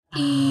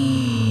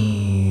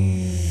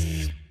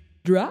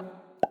Eavesdrop.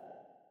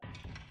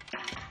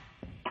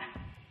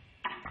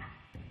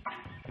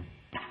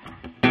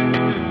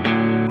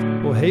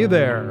 Well, hey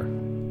there,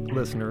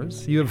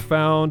 listeners. You have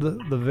found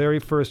the very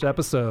first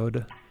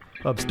episode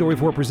of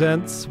Storyfort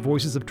Presents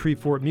Voices of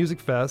Treefort Music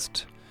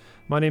Fest.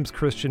 My name's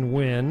Christian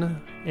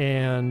Wynn,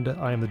 and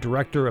I am the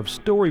director of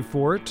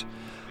Storyfort.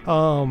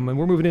 And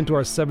we're moving into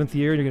our 7th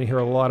year, and you're going to hear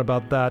a lot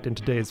about that in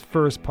today's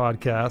first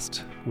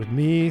podcast with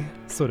me,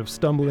 sort of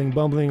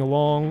bumbling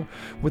along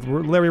with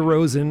Larry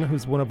Rosen,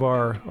 who's one of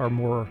our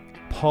more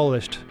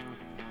polished,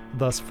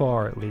 thus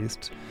far at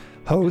least,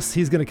 hosts.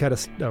 He's going to kind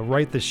of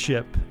right the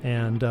ship.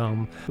 And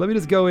let me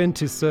just go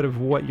into sort of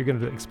what you're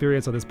going to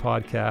experience on this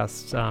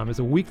podcast. It's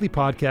a weekly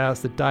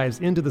podcast that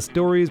dives into the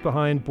stories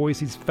behind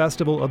Boise's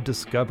Festival of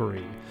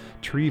Discovery,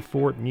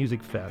 Treefort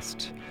Music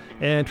Fest.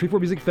 And Treefort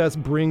Music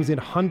Fest brings in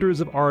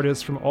hundreds of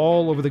artists from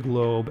all over the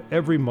globe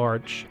every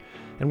March.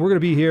 And we're going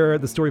to be here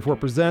at the Storyfort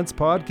Presents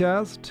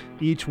podcast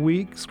each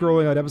week,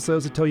 scrolling out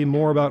episodes to tell you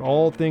more about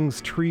all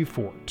things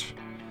Treefort.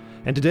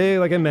 And today,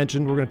 like I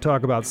mentioned, we're going to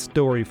talk about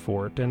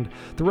Storyfort. And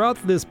throughout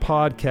this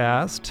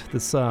podcast,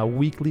 this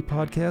weekly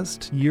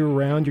podcast,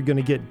 year-round, you're going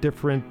to get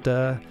different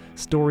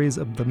stories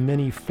of the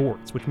many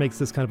forts, which makes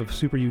this kind of a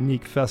super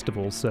unique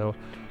festival. So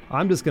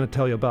I'm just going to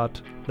tell you about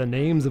the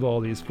names of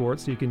all these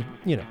forts so you can,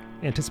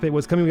 anticipate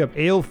what's coming. We have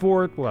Ale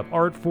Fort, we'll have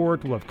Art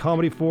Fort, we'll have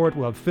Comedy Fort,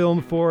 we'll have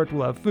Film Fort,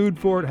 we'll have Food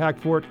Fort, Hack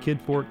Fort,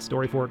 Kid Fort,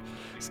 Story Fort,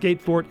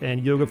 Skate Fort,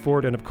 and Yoga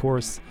Fort, and of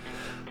course,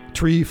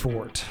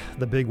 Treefort,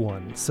 the big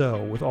one.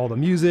 So with all the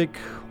music,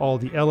 all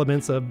the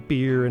elements of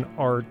beer and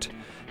art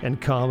and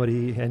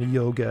comedy and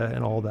yoga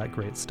and all that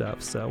great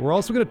stuff. So we're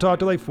also going to talk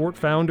to fort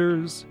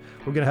founders.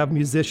 We're going to have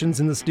musicians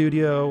in the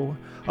studio.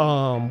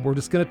 We're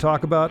just going to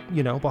talk about,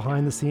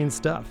 behind the scenes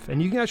stuff.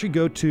 And you can actually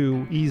go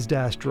to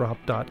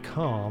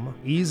ease-drop.com,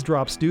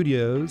 Eavesdrop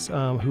Studios,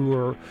 who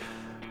are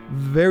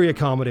very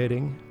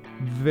accommodating,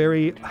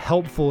 very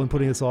helpful in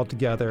putting this all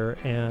together.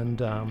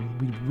 And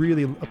we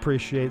really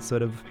appreciate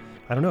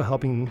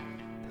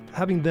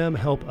having them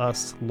help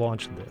us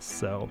launch this.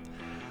 So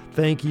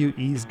thank you,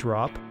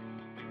 Eavesdrop.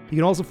 You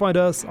can also find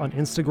us on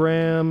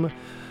Instagram,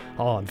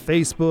 on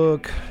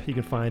Facebook. You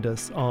can find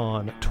us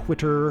on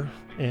Twitter,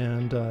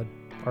 and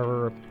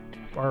our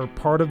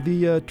part of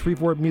the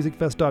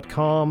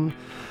treefortmusicfest.com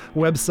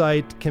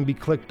website can be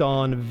clicked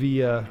on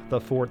via the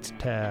Forts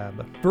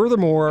tab.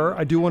 Furthermore,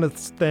 I do want to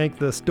thank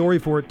the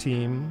Storyfort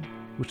team,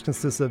 which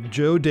consists of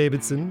Joe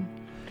Davidson,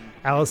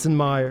 Allison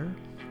Meyer,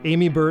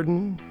 Amy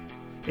Burton,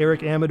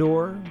 Eric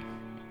Amador,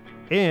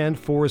 and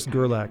Forrest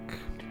Gerlach.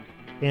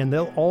 And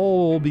they'll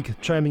all be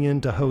chiming in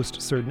to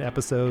host certain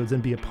episodes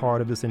and be a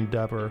part of this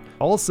endeavor.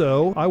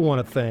 Also, I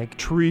want to thank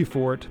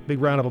Treefort. Big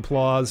round of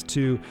applause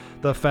to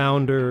the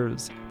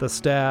founders, the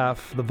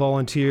staff, the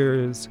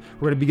volunteers.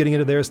 We're going to be getting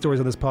into their stories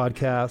on this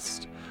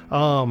podcast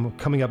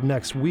coming up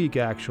next week,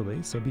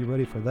 actually, so be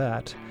ready for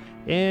that.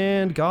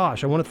 And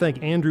gosh, I want to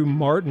thank Andrew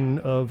Martin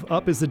of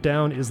Up Is the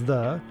Down Is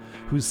the,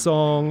 whose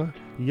song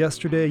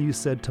Yesterday You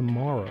Said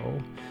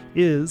Tomorrow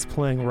is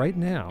playing right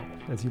now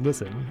as you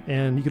listen.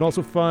 And you can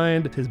also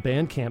find his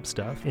Bandcamp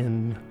stuff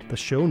in the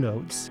show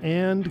notes.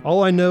 And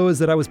all I know is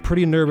that I was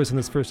pretty nervous in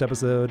this first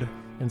episode,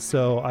 and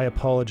so I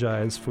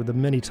apologize for the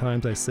many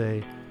times I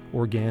say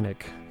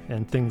organic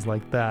and things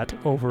like that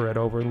over and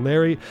over.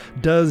 Larry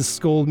does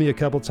scold me a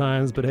couple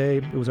times, but hey,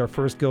 it was our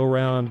first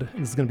go-around.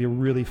 This is going to be a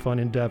really fun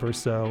endeavor,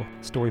 so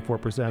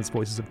Storyfort Presents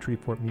Voices of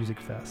Treefort Music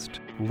Fest.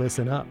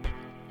 Listen up.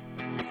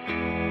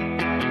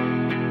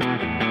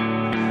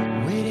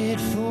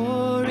 Waited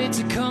for it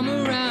to come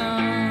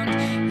around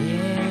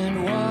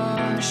and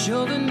wash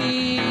over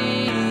me.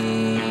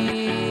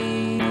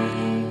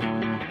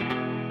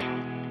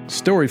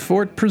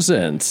 Storyfort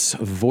presents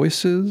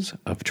Voices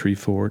of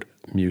Treefort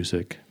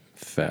Music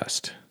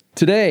Fest.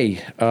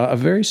 Today, a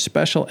very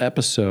special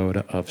episode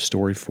of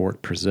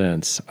Storyfort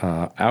Presents.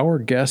 Our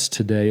guest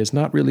today is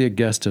not really a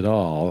guest at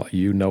all.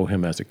 You know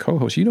him as a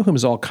co-host. You know him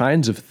as all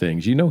kinds of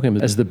things. You know him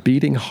as the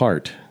beating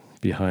heart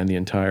behind the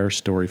entire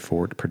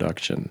Storyfort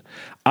production.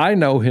 I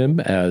know him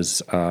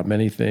as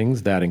many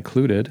things, that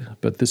included,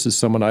 but this is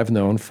someone I've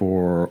known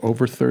for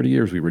over 30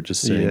 years, we were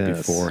just saying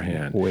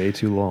beforehand. Way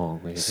too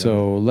long.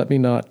 So let me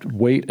not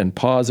wait and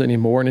pause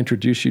anymore and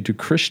introduce you to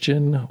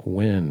Christian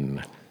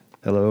Wynn.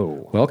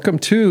 Hello. Welcome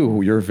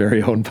to your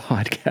very own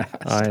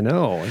podcast. I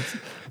know.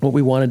 What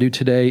we want to do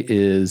today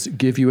is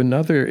give you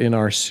another in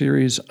our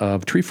series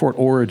of Treefort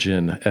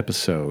Origin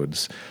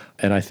episodes.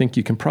 And I think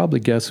you can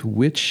probably guess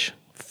which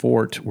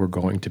fort we're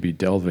going to be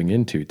delving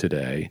into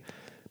today,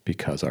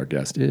 because our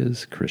guest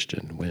is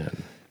Christian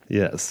Wynn.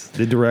 Yes,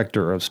 the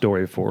director of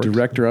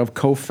Storyfort.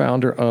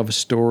 Co-founder of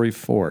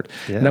Storyfort.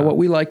 Yeah. Now, what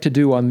we like to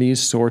do on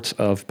these sorts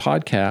of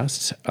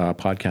podcasts,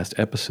 podcast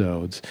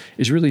episodes,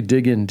 is really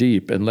dig in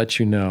deep and let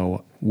you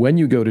know when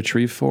you go to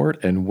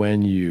Treefort and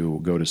when you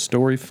go to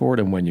Storyfort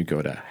and when you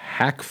go to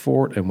Hack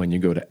Fort and when you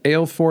go to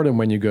Ale Fort and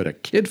when you go to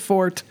Kid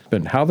Fort,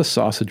 and how the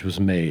sausage was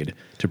made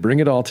to bring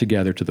it all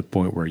together to the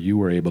point where you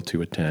were able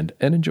to attend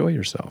and enjoy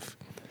yourself.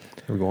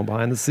 We're going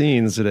behind the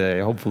scenes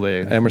today, hopefully.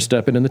 And we're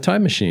stepping in the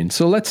time machine.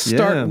 So let's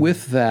start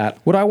with that.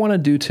 What I want to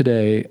do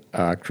today,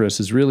 Chris,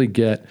 is really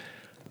get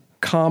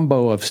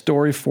combo of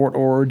Storyfort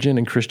origin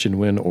and Christian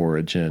Win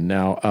origin.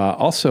 Now,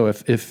 also,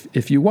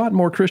 if you want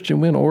more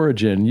Christian Win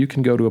origin, you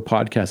can go to a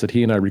podcast that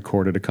he and I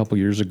recorded a couple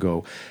years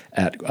ago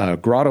at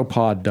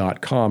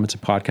grottopod.com. It's a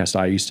podcast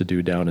I used to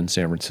do down in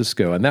San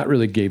Francisco, and that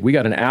really we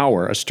got an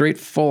hour, a straight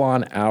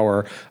full-on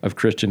hour of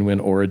Christian Win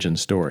origin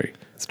story.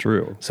 It's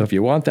true. So if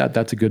you want that,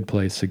 that's a good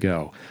place to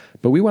go.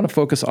 But we want to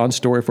focus on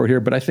Storyfort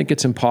here, but I think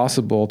it's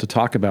impossible to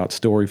talk about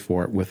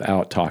Storyfort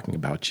without talking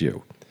about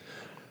you.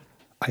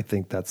 I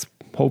think that's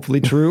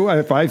hopefully true.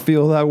 If I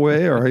feel that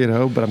way,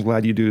 but I'm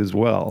glad you do as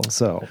well.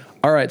 So,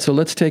 all right, so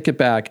let's take it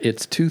back.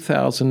 It's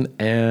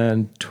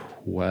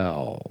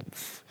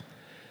 2012,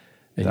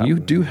 and you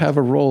do have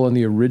a role in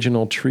the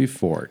original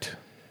Treefort.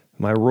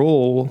 My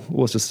role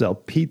was to sell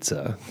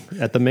pizza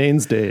at the main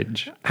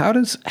stage. How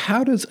does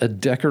a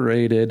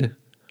decorated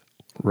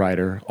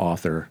writer,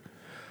 author,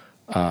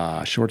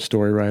 short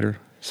story writer,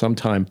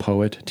 sometime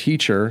poet,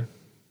 teacher,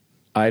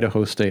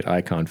 Idaho State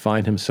icon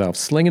find himself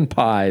slinging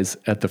pies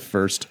at the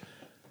first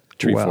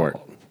Treefort?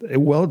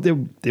 Well,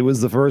 it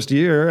was the first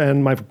year,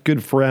 and my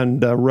good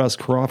friend Russ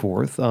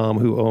Crawforth,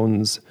 who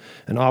owns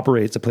and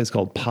operates a place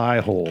called Pie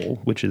Hole,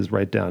 which is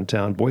right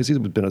downtown Boise, has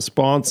been a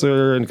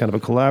sponsor and kind of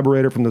a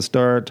collaborator from the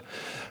start.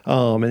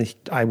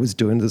 I was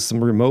doing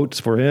some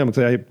remotes for him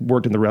because I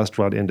worked in the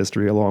restaurant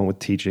industry along with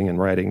teaching and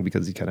writing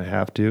because you kind of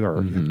have to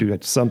or do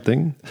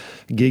something,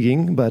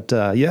 gigging. But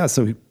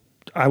so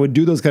I would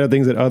do those kind of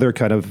things at other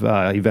kind of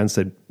events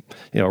that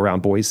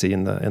around Boise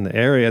in the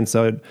area, and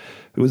so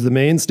it was the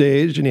main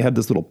stage, and he had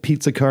this little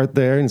pizza cart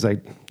there, and he's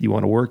like, "You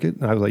want to work it?"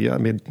 And I was like, "Yeah." I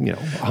made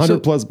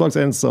 $100+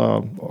 and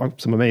saw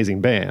some amazing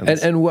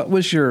bands. And what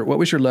was your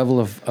level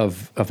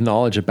of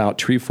knowledge about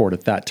Treefort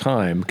at that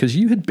time? Because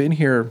you had been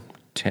here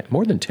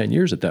more than 10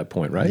 years at that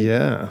point, right?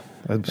 Yeah,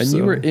 and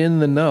you were in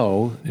the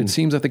know. It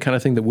seems like the kind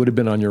of thing that would have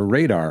been on your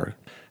radar.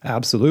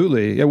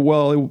 Absolutely. Yeah,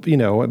 well,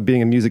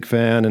 being a music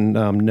fan and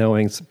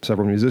knowing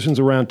several musicians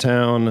around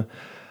town.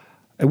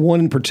 And one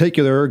in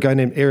particular, a guy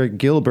named Eric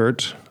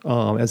Gilbert, he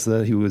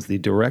was the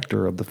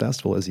director of the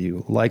festival, as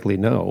you likely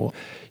know.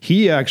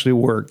 He actually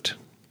worked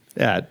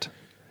at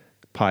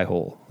Pie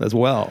Hole as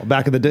well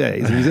back in the day.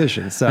 He's a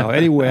musician. So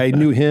anyway, I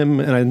knew him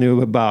and I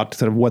knew about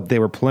sort of what they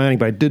were planning,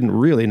 but I didn't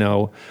really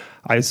know.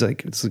 I was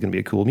like, this is going to be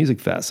a cool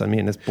music fest. I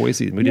mean, it's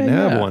Boise. We didn't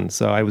have one.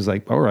 So I was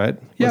like, all right.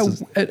 Yeah.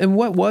 And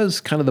what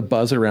was kind of the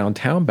buzz around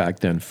town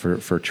back then for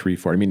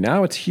Treefort? I mean,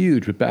 now it's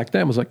huge, but back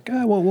then it was like,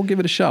 we'll give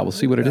it a shot. We'll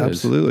see what it is.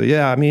 Absolutely.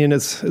 Yeah. I mean,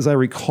 as I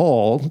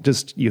recall,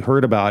 just you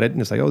heard about it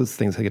and it's like, this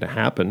thing's going to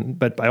happen.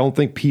 But I don't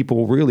think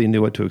people really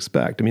knew what to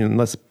expect. I mean,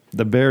 unless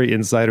the very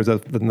insiders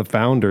and the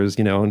founders,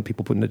 and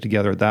people putting it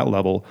together at that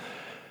level.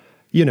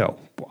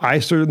 I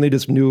certainly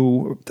just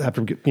knew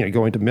after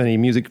going to many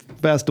music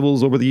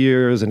festivals over the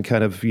years and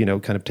kind of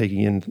taking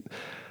in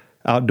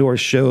outdoor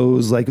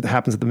shows like it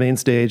happens at the main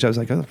stage. I was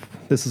like,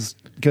 this is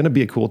going to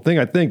be a cool thing,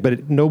 I think.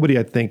 But nobody,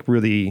 I think,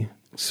 really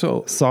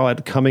saw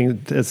it coming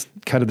as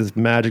kind of this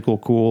magical,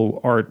 cool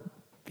art,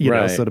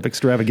 sort of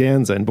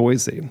extravaganza in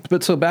Boise.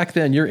 But so back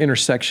then, your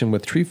intersection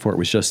with Treefort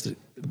was just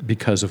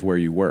because of where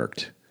you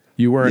worked.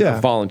 You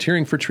weren't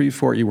volunteering for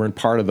Treefort. You weren't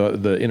part of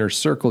the inner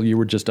circle. You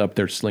were just up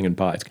there slinging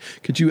pies.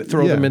 Could you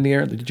throw them in the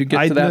air? Did you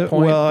get to that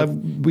point?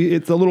 Well,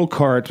 it's a little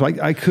cart. So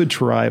I could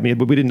try. I mean,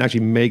 but we didn't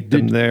actually make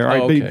them there.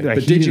 Okay.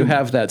 But did you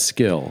have that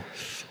skill?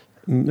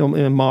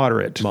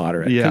 Moderate.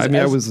 Yeah, I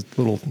mean, I was a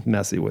little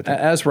messy with it.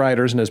 As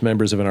writers and as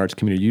members of an arts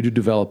community, you do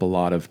develop a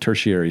lot of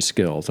tertiary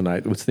skills, and I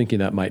was thinking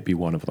that might be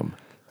one of them.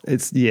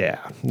 It's,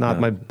 not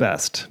my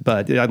best,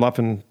 but I'd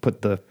often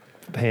put the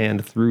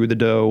hand through the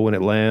dough when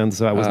it lands.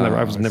 So I was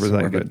never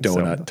that good. A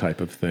donut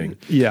type of thing.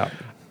 Yeah.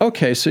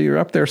 Okay, so you're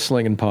up there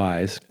slinging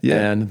pies,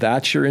 and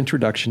that's your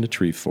introduction to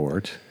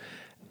Treefort.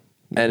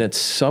 And at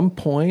some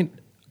point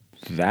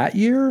that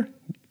year,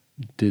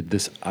 did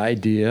this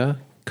idea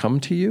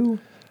come to you?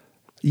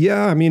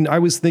 Yeah, I mean, I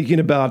was thinking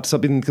about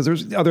something because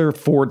there's other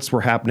forts were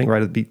happening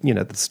right at the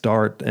at the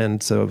start,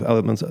 and so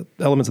elements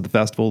of the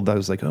festival. That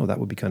was like, that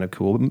would be kind of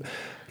cool,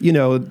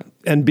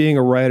 And being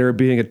a writer,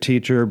 being a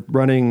teacher,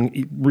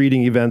 running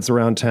reading events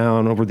around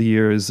town over the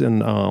years,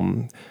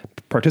 and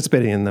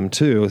participating in them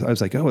too. I was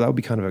like, that would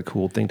be kind of a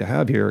cool thing to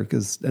have here,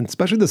 and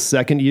especially the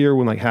second year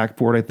when like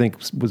Hackfort, I think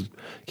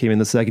came in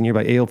the second year.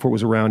 By Alefort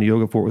was around,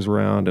 Yoga Fort was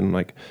around, and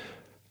like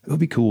it would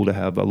be cool to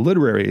have a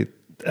literary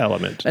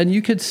element. And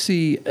you could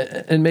see,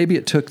 and maybe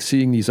it took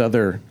seeing these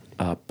other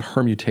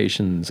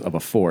permutations of a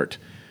fort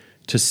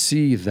to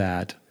see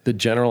that the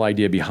general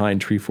idea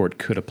behind Treefort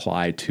could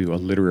apply to a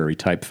literary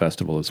type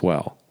festival as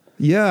well.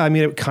 Yeah, I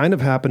mean, it kind of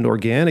happened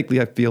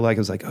organically. I feel like I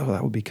was like,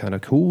 that would be kind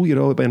of cool,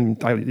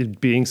 And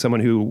being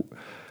someone who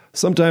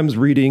sometimes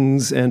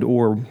readings and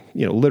or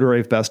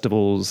literary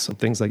festivals,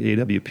 things like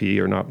AWP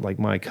are not like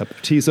my cup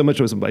of tea so much.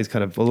 It was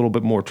kind of a little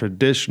bit more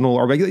traditional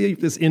or like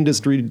this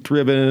industry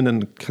driven,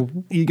 and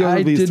you go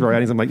to these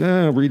writings. I'm like,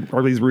 read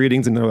all these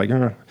readings, and they're like,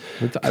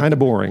 kind of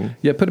boring.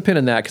 Yeah, put a pin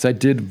in that because I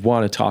did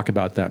want to talk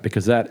about that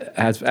because that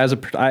as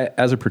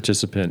a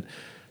participant,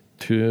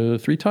 3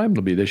 times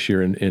it'll be this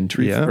year in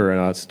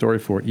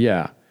Storyfort.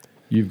 Yeah.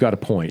 You've got a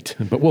point,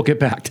 but we'll get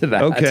back to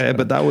that. Okay,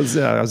 but that was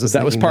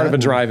that was part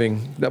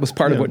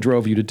of what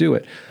drove you to do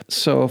it.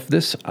 So if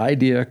this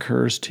idea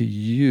occurs to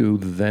you,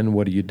 then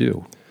what do you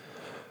do?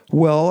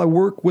 Well, I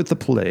work with the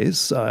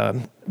place,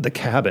 The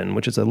Cabin,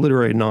 which is a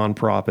literary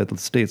nonprofit, the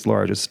state's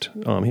largest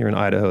here in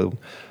Idaho,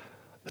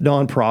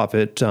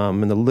 nonprofit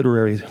in the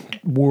literary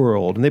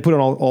world, and they put on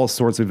all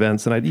sorts of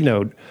events.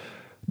 And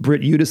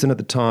Britt Udison at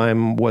the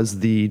time was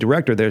the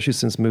director there. She's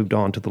since moved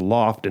on to the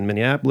Loft in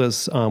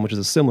Minneapolis, which is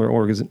a similar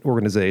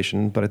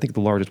organization, but I think the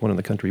largest one in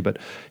the country. But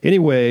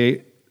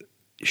anyway,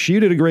 she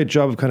did a great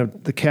job of kind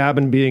of The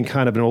Cabin being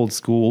kind of an old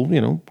school,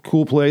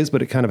 cool place,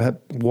 but it kind of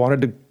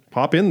wanted to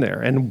pop in there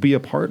and be a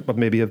part of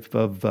maybe of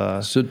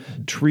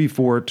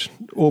Treefort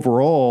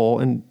overall.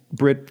 And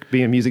Britt,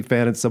 being a music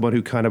fan and someone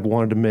who kind of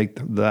wanted to make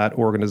that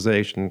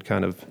organization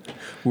kind of...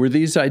 Were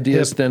these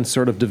ideas then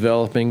sort of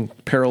developing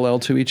parallel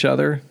to each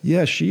other?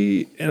 Yeah,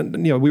 she and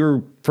we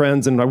were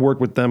friends and I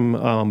worked with them,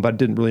 but I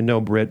didn't really know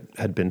Britt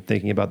had been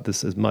thinking about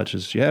this as much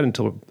as she had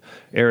until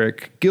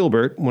Eric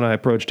Gilbert, when I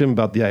approached him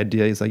about the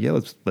idea, he's like, yeah,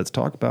 let's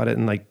talk about it.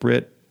 And like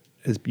Britt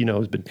has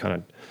been kind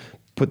of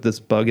put this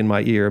bug in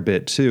my ear a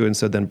bit too. And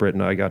so then Britt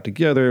and I got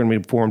together and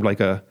we formed like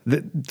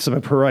some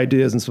of her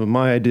ideas and some of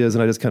my ideas.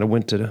 And I just kind of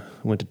went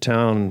to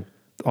town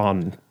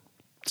on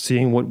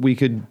seeing what we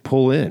could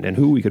pull in and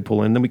who we could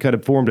pull in. Then we kind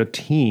of formed a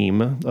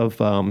team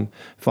of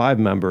 5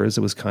 members.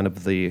 It was kind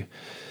of the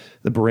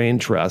brain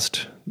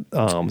trust.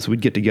 So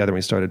we'd get together and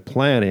we started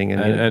planning.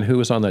 And who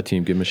was on that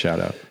team? Give them a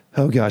shout out.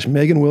 Oh gosh,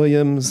 Megan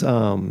Williams,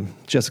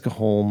 Jessica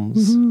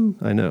Holmes,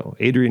 I know,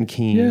 Adrian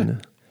Keene,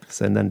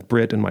 and then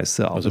Britt and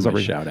myself. Those are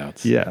my shout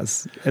outs.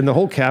 Yes. And the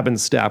whole Cabin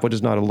staff, which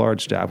is not a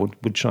large staff,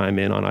 would chime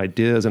in on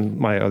ideas, and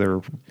my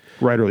other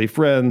writerly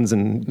friends.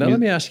 And now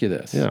let me ask you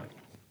this. Yeah.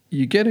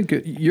 You get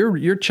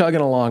you're chugging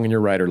along in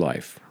your writer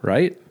life,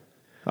 right?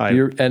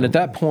 And at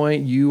that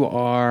point,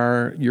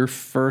 your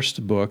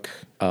first book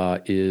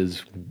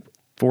is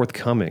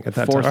forthcoming at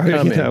that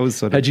time. Yeah,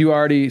 had you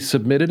already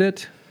submitted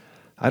it?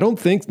 I don't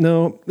think,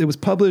 no. It was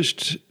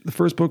published, the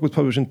first book was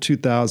published in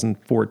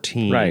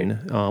 2014. Right.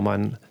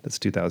 That's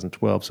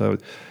 2012. So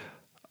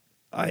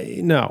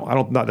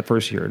not the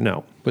first year,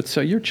 no. But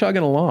so you're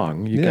chugging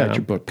along. You got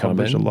your book coming.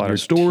 Published a lot of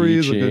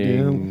stories.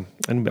 And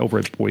over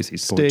at Boise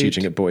State.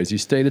 Teaching at Boise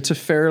State. It's a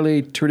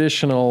fairly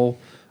traditional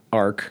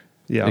arc,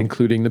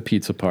 including the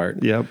pizza part,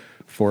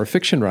 for a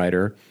fiction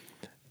writer.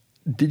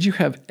 Did you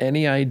have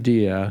any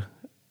idea,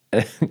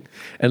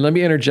 and let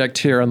me interject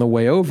here, on the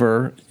way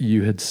over,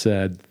 you had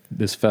said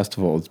this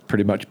festival is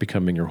pretty much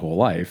becoming your whole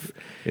life.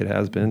 It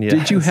has been,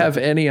 Did you have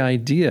any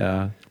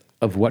idea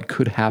of what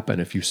could happen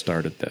if you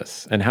started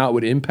this and how it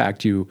would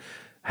impact you,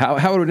 how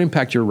it would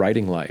impact your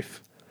writing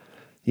life?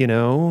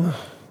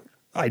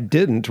 I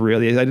didn't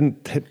really. I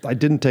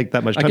didn't take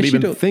that much time to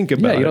even think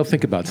about it. Yeah, you don't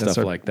think about stuff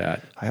like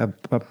that. I have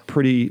a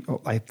pretty,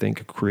 I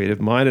think, creative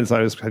mind, and so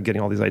I was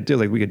getting all these ideas,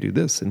 like we could do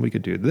this and we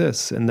could do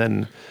this, and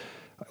then,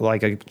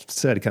 like I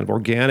said, kind of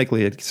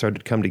organically, it started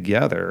to come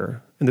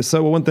together. And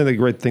so one thing, the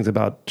great things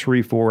about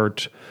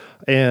Treefort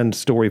and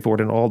Storyfort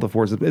and all the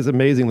forts is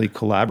amazingly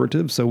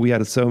collaborative. So we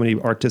had so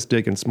many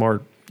artistic and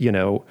smart,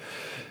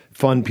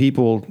 fun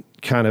people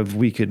kind of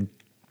we could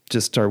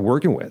just start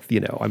working with,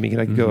 I mean,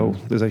 I could go,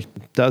 there's like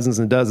dozens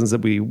and dozens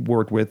that we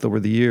worked with over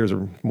the years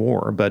or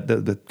more, but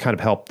that kind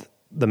of helped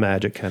the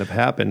magic kind of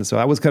happen.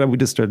 So we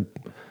just started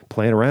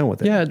playing around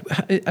with it. Yeah.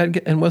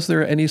 And was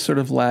there any sort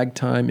of lag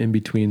time in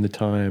between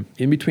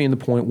the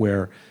point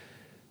where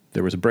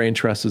there was a brain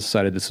trust that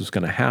decided this was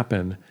going to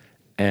happen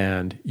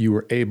and you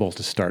were able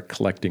to start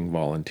collecting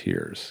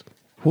volunteers?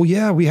 Well,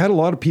 yeah, we had a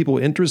lot of people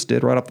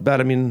interested right off the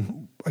bat. I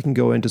mean, I can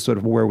go into sort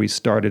of where we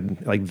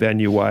started, like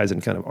venue-wise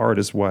and kind of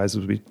artist-wise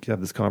as we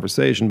have this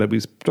conversation, but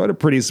we started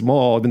pretty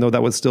small, even though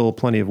that was still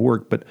plenty of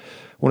work. But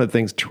one of the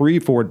things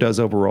Treefort does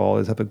overall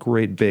is have a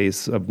great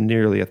base of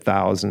nearly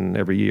 1,000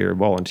 every year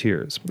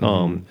volunteers.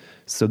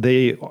 So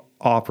they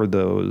offer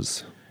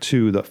those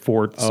to the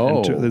forts.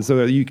 Oh.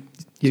 So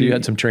you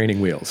had some training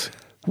wheels.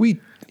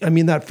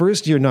 That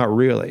first year, not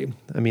really.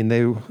 I mean,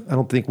 I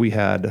don't think we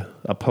had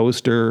a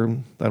poster.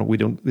 We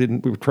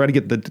were trying to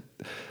get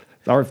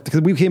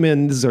because we came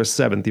in, this is our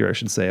 7th year, I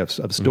should say, of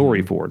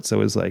Storyfort. So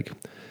it was like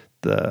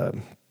the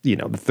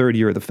 3rd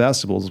year of the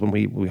festivals when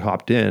we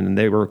hopped in, and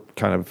they were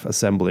kind of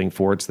assembling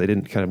forts. They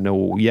didn't kind of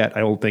know yet,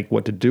 I don't think,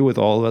 what to do with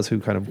all of us who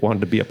kind of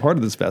wanted to be a part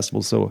of this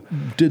festival. So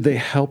did they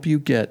help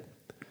you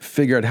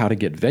figure out how to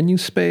get venue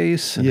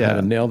space and how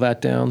to nail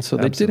that down? So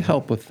they did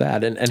help with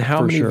that. And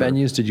how many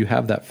venues did you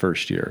have that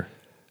first year?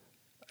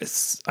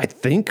 I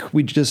think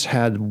we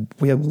had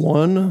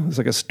one. It's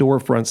like a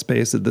storefront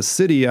space that the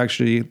city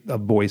actually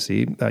of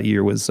Boise that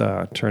year was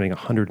turning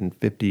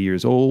 150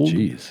 years old.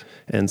 Jeez.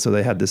 And so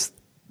they had this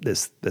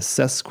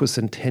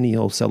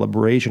sesquicentennial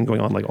celebration going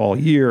on like all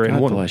year.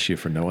 God and bless you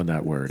for knowing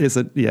that word. Is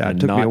it? Yeah,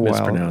 and it took me a while.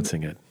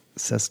 mispronouncing it.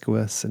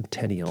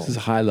 Sesquicentennial. This is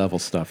high level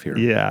stuff here.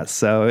 Yeah.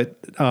 So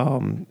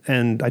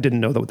and I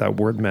didn't know what that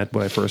word meant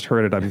when I first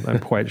heard it. I'm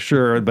quite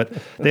sure. But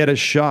they had a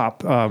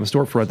shop,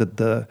 storefront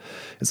that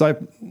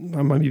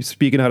I'm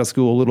speaking out of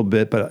school a little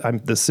bit,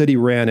 but the city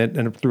ran it,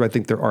 and through I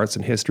think their arts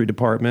and history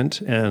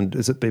department, and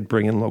they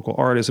bring in local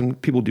artists, and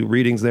people do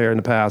readings there in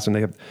the past, and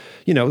they have,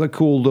 a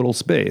cool little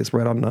space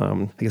right on,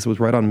 I guess it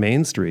was right on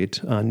Main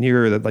Street,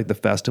 near the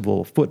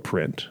festival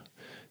footprint,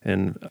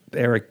 and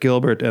Eric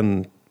Gilbert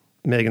and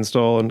Megan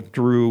Stahl and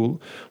Drew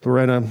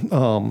Lorena,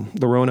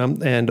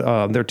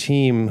 and their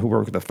team who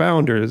work with the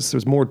founders,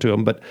 there's more to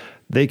them, but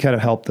they kind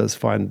of helped us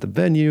find the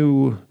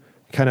venue.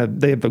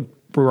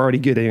 We're already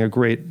getting a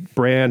great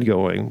brand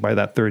going by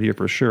that third year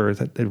for sure.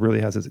 It really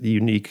has this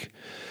unique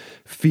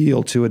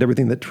feel to it,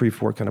 everything that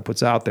Treefort kind of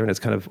puts out there, and it's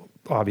kind of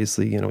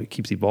obviously, it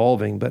keeps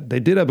evolving, but they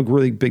did have a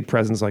really big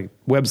presence, like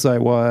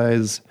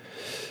website-wise,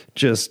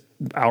 just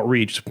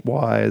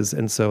outreach-wise,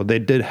 and so they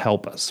did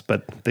help us,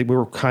 but we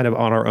were kind of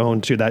on our own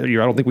too that year.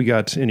 I don't think we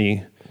got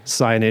any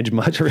signage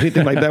much or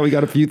anything like that. We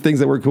got a few things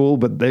that were cool,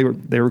 but they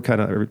were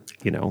kind of,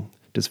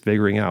 just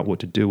figuring out what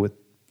to do with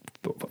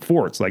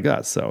forts like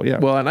us. So, yeah.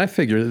 Well, and I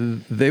figure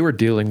they were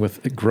dealing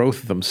with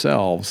growth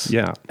themselves.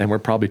 Yeah. And we're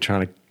probably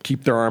trying to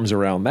keep their arms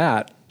around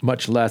that,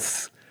 much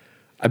less.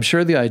 I'm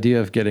sure the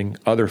idea of getting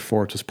other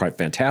forts was probably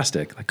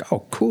fantastic. Like,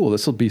 oh, cool,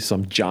 this will be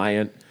some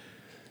giant,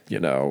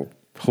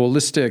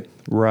 holistic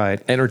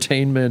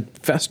entertainment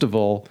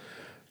festival.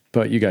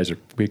 But you guys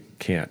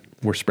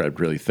we're spread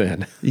really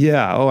thin.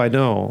 Yeah. Oh, I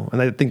know.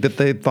 And I think that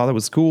they thought it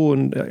was cool.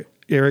 And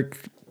Eric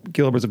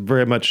Gilbert's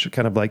very much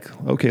kind of like,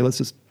 okay,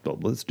 let's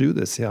do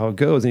this, see how it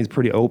goes. And he's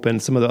pretty open.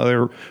 Some of the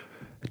other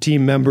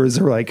team members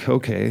are like,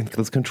 okay,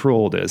 let's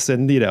control this.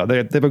 And, they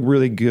have a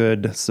really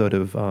good sort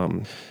of,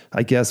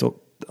 I guess,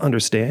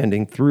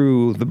 understanding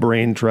through the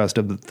brain trust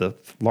of the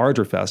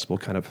larger festival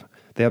kind of.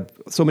 They have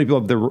so many people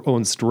have their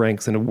own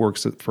strengths, and it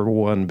works for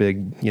one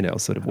big,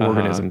 sort of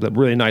organism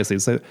really nicely.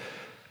 So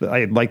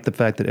I like the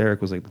fact that Eric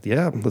was like,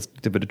 yeah, let's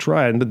give it a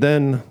try. And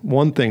then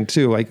one thing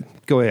too,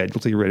 go ahead,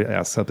 looks like you're ready to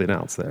ask something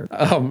else there.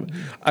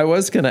 I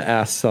was going to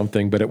ask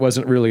something, but it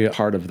wasn't really a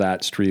part of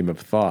that stream of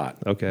thought.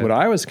 Okay. What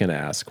I was going to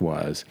ask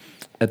was,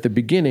 at the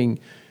beginning,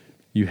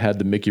 you had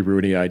the Mickey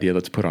Rooney idea,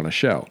 let's put on a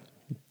show.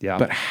 Yeah.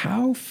 But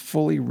how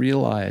fully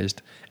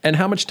realized, and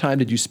how much time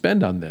did you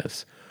spend on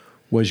this,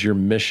 was your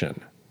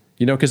mission?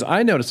 Because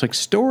I noticed like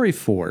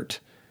Storyfort,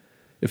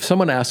 if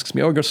someone asks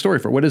me, go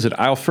Storyfort, what is it?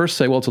 I'll first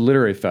say, well, it's a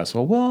literary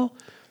festival. Well,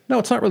 no,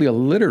 it's not really a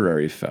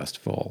literary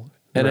festival.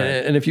 And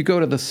and if you go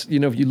to this,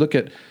 if you look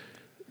at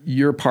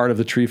your part of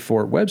the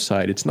Treefort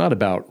website, it's not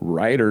about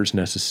writers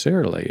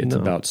necessarily. It's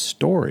about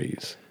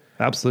stories.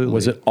 Absolutely.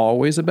 Was it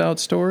always about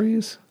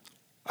stories?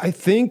 I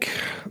think,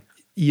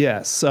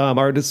 yes.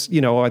 Artists,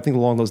 I think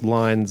along those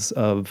lines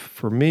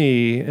for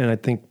me, and I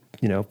think,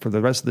 for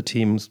the rest of the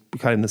teams,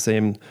 kind of in the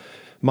same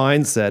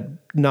mindset,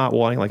 not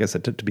wanting, like I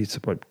said, to be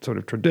sort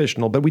of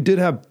traditional, but we did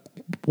have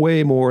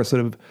way more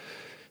sort of,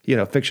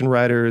 fiction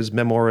writers,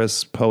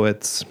 memoirists,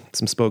 poets,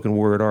 some spoken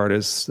word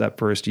artists that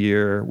first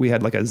year. We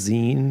had like a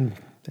zine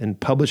and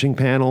publishing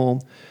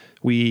panel.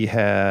 We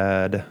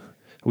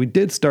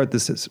did start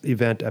this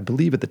event, I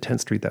believe, at the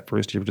 10th Street that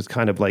first year, which is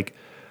kind of like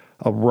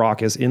a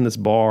raucous in this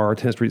bar,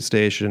 10th Street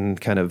Station,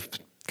 kind of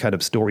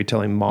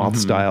storytelling moth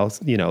style,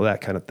 that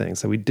kind of thing.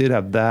 So we did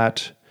have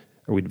that.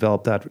 Or we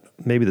developed that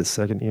maybe the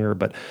second year.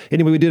 But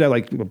anyway, we did have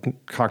like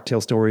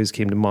cocktail stories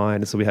came to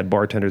mind. So we had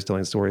bartenders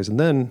telling stories. And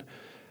then,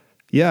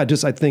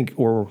 just I think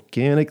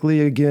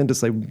organically, again,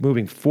 just like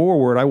moving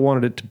forward, I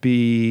wanted it to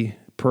be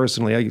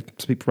personally, I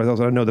speak for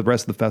myself, I know the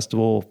rest of the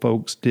festival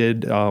folks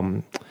did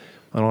on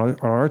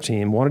our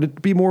team, wanted it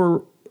to be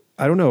more,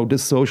 I don't know,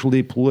 just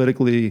socially,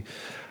 politically,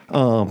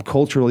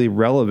 culturally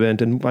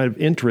relevant and kind of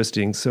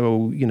interesting.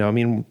 So,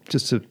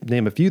 just to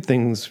name a few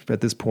things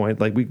at this point,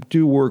 like we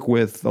do work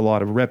with a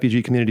lot of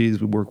refugee communities.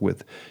 We work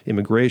with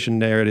immigration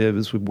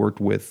narratives. We've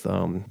worked with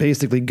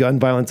basically gun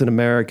violence in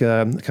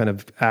America, kind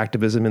of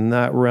activism in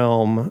that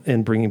realm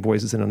and bringing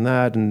voices in on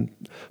that, and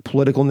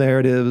political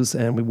narratives.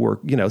 And we work,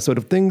 sort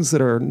of things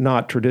that are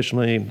not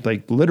traditionally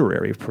like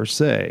literary per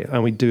se.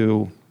 And we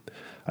do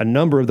a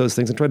number of those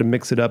things and try to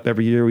mix it up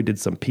every year. We did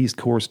some Peace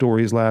Corps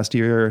stories last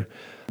year.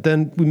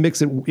 Then we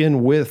mix it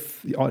in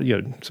with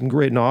some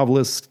great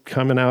novelists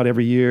coming out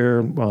every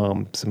year,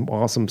 some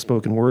awesome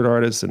spoken word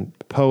artists and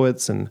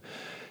poets, and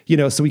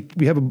so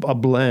we have a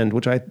blend,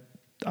 which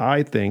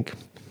I think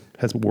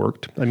has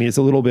worked. I mean, it's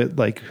a little bit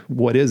like,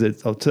 what is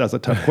it? So that's a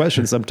tough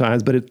question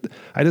sometimes, but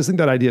I just think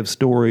that idea of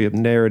story, of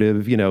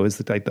narrative,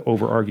 is like the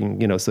overarching,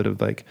 sort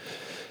of like,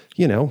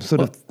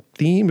 sort of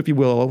theme, if you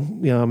will.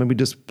 And we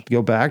just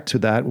go back to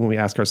that when we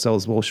ask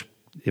ourselves, well,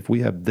 if we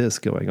have this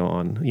going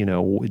on,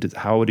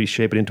 how would he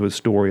shape it into a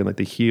story, and like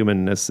the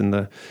humanness and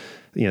the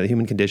the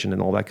human condition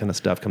and all that kind of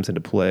stuff comes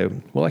into play.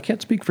 Well, I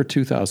can't speak for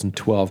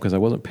 2012 because I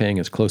wasn't paying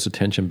as close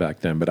attention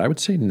back then, but I would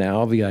say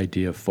now the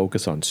idea of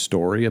focus on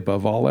story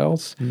above all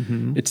else,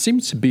 it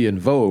seems to be in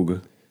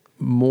vogue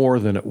more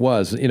than it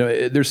was.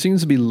 There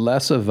seems to be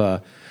less of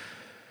a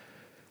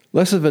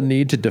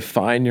need to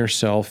define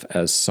yourself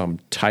as some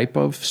type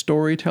of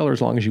storyteller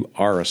as long as you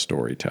are a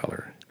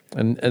storyteller.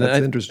 And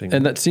that's interesting.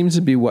 And that seems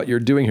to be what you're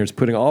doing here is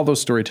putting all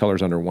those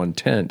storytellers under one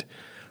tent.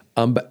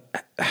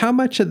 But how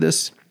much of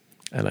this,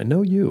 and I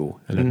know you,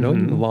 and I've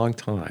known you a long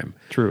time.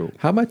 True.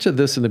 How much of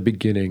this in the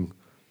beginning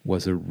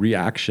was a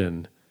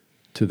reaction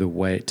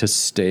to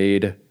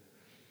staid,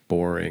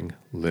 boring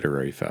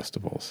literary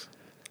festivals?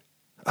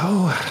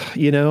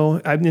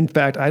 In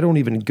fact, I don't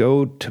even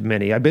go to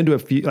many. I've been to a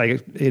few,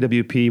 like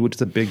AWP, which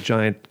is a big,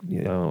 giant,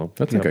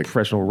 That's like a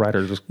professional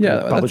writers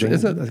Yeah, publishing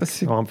that's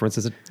conference.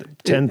 It's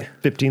 10,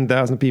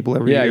 15,000 people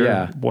every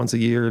year, once a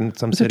year in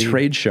some city. It's a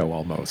trade show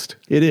almost.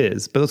 It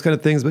is, but those kind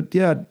of things. But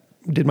yeah,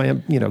 got my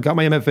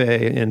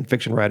MFA in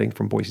fiction writing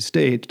from Boise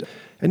State,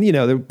 and you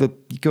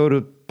go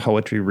to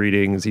poetry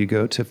readings, you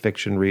go to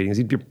fiction readings,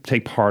 you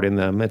take part in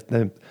them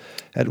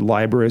at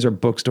libraries or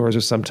bookstores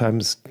or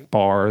sometimes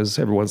bars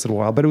every once in a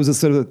while. But it was a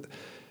sort of,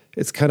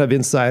 it's kind of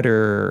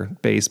insider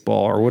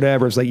baseball or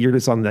whatever. It's like you're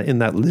just in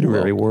that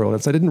literary world.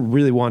 And so I didn't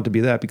really want to be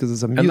that because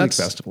it's a music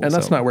festival. And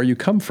that's not where you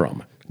come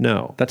from.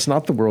 No. That's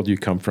not the world you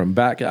come from.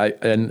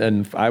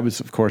 And I was,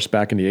 of course,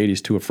 back in the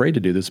 80s too afraid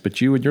to do this,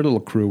 but you and your little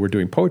crew were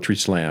doing poetry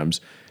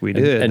slams. We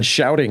did. And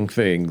shouting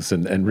things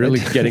and really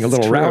getting a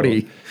little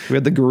rowdy. We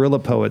had the guerrilla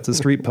poets, the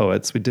street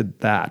poets. We did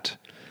that.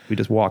 We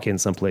just walk in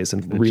someplace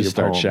and read just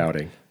a poem. start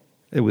shouting.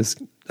 It was,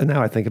 and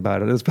now I think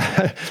about it, it's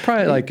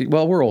probably like,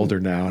 well, we're older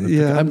now. And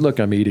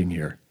I'm eating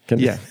here.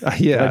 Can I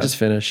just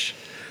finish?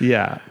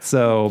 Yeah.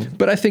 So,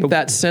 but I think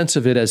that sense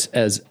of it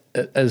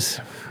as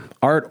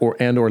art or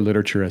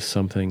literature as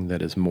something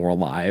that is more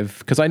alive,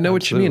 because I know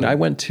what you mean. I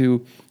went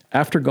to,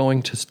 after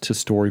going to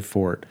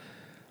Storyfort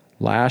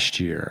last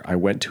year, I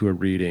went to a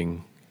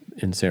reading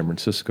in San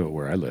Francisco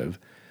where I live,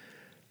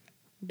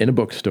 in a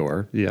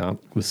bookstore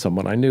with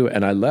someone I knew,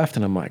 and I left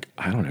and I'm like,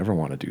 I don't ever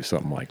want to do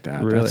something like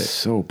that. Really? That's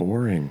so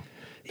boring.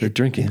 They're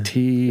drinking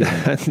tea.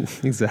 And,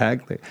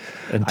 exactly.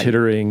 And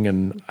tittering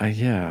and I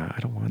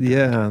don't want that.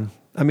 Yeah.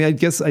 I mean, I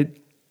guess I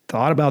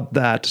thought about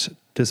that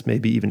just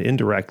maybe even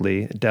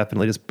indirectly,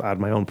 definitely just out of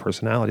my own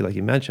personality, like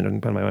you mentioned,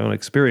 and by my own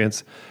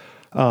experience.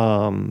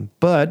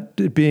 But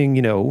it being,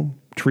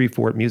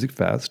 Treefort Music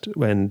Fest,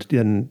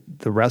 and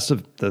the rest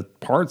of the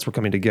parts were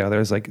coming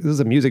together. It's like, this is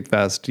a music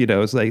fest,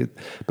 it's like,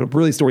 but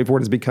really Storyfort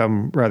has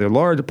become rather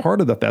large, a part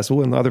of the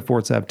festival, and the other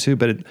forts have too,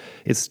 but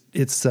it's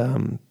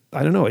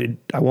I don't know,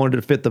 I wanted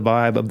to fit the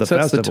vibe of the festival.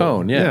 That's the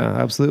tone, Yeah,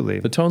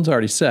 absolutely. The tone's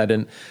already set,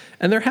 and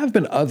there have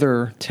been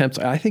other attempts.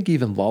 I think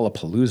even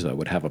Lollapalooza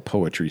would have a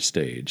poetry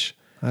stage.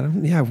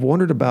 I've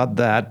wondered about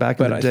that back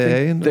in the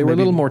day. Think they were a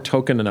little more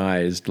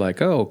tokenized,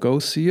 like, oh, go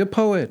see a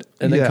poet,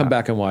 and then come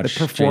back and watch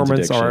the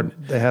performance Jane's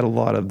art. They had a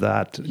lot of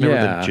that.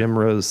 Remember the Jim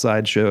Rose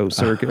sideshow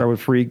circuit, or with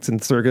Freaks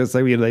and Circus?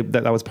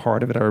 That was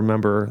part of it. I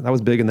remember that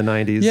was big in the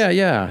 90s.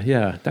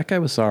 Yeah. That guy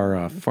was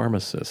our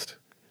pharmacist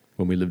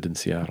when we lived in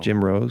Seattle.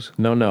 Jim Rose?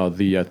 No,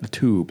 the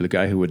Tube, the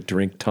guy who would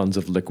drink tons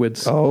of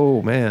liquids.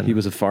 Oh, man. He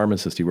was a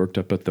pharmacist. He worked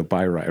up at the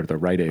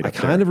Rite Aid. I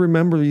kind of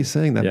remember you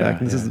saying that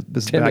back. This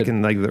is back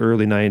in like the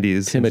early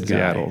 90s. Timid in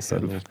Seattle. Guy,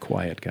 sort of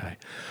quiet guy.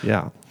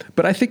 Yeah.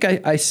 But I think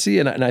I see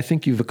it, and I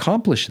think you've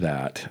accomplished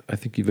that. I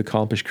think you've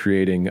accomplished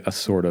creating a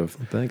sort of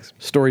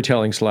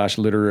storytelling /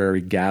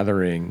 literary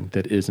gathering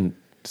that isn't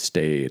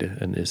staid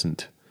and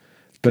isn't.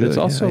 But it's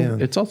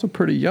also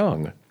pretty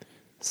young.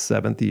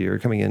 7th year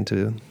coming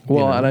into.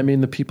 Well, and I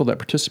mean the people that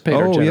participate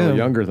are generally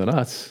younger than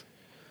us.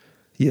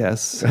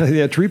 Yes.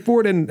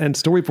 Treefort and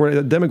Storyfort,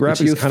 the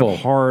demographic is kind of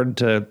hard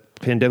to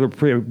pin down. We're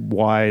pretty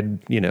wide,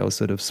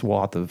 sort of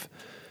swath of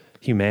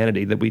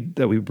humanity that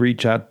we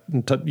reach out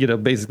and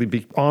basically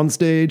be on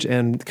stage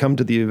and come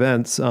to the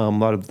events. A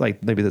lot of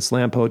like maybe the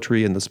slam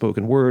poetry and the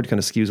spoken word kind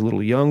of skews a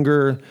little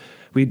younger.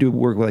 We do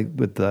work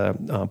with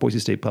the Boise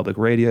State Public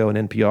Radio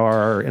and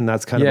NPR, and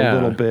that's kind of a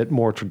little bit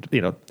more,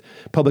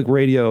 public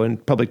radio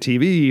and public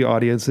TV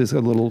audience is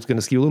going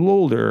to skew a little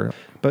older.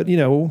 But,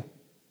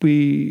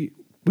 we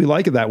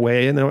like it that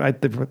way. And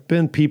there've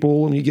been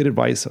people, and you get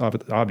advice,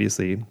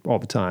 obviously, all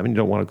the time, and you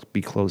don't want to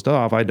be closed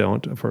off. I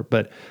don't.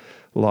 But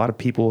a lot of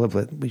people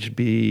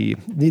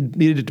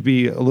needed it to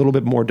be a little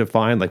bit more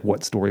defined, like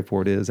what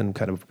Storyfort is and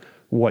kind of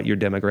what your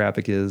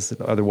demographic is.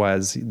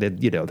 Otherwise, they're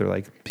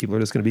like, people are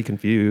just going to be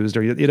confused,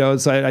 or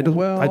so I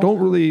don't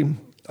really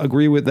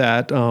agree with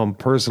that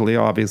personally,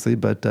 obviously,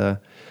 but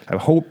I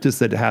hope just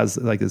that it has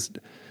like this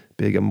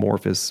big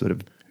amorphous sort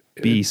of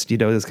beast,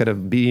 this kind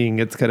of being.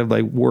 It's kind of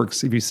like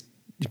works if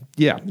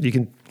you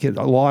can get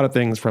a lot of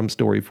things from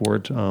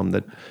Storyfort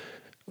that.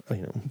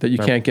 That you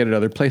can't get at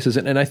other places.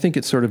 And I think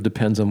it sort of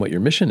depends on what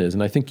your mission is.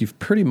 And I think you've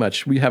pretty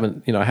much, I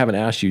haven't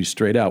asked you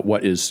straight out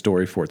what is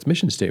Storyfort's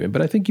mission statement,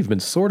 but I think you've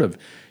been sort of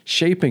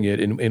shaping it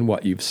in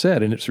what you've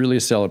said. And it's really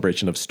a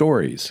celebration of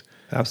stories.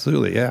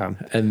 Absolutely, yeah.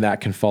 And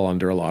that can fall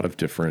under a lot of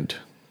different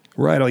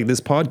Right, like this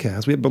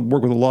podcast. We have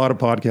work with a lot of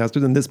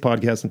podcasters, and this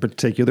podcast in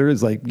particular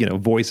is like,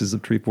 Voices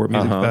of Treefort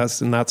Music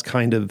Fest, and that's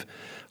kind of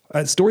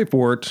at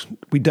Storyfort.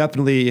 We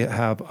definitely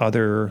have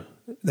other.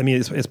 I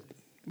mean,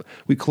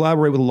 we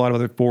collaborate with a lot of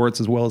other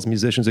forts as well as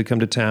musicians that come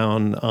to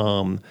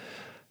town.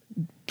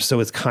 So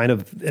it's kind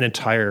of an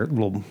entire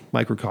little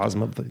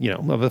microcosm of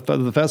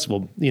the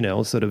festival.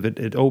 Sort of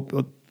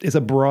it's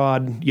a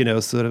broad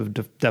sort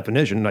of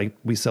definition. Like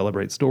we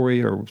celebrate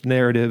story or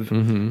narrative.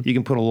 Mm-hmm. You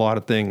can put a lot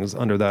of things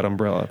under that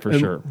umbrella for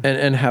sure.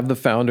 And have the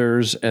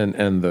founders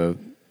and the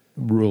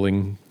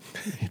ruling,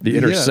 the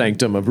inner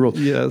sanctum of rule.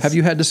 Yes. Have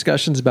you had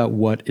discussions about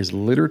what is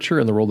literature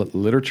and the role that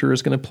literature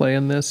is going to play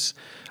in this?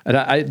 And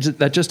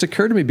that just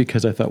occurred to me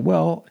because I thought,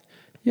 well.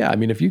 Yeah, I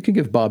mean, if you can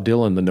give Bob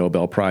Dylan the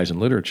Nobel Prize in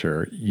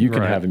Literature, you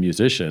can have a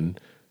musician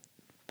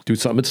do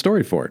something at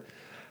Storyfort.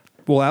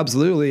 Well,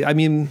 absolutely. I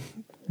mean,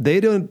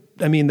 they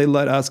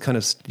let us kind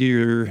of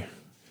steer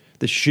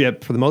the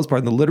ship for the most part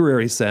in the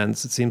literary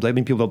sense. It seems like, I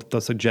mean, people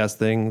they'll suggest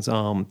things,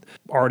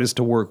 artists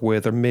to work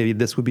with, or maybe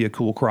this would be a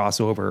cool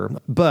crossover.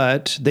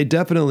 But they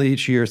definitely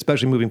each year,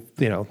 especially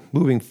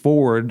moving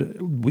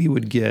forward, we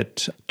would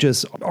get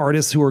just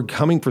artists who are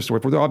coming for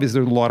Storyfort.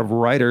 Obviously, there's a lot of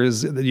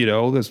writers,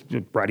 there's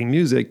writing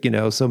music,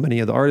 so many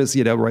of the artists,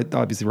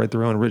 write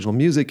their own original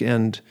music,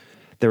 and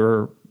there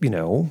are,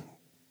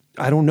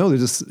 I don't know.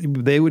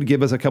 They would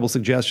give us a couple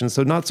suggestions.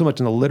 So not so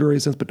much in the literary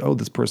sense, but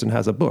this person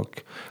has a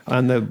book,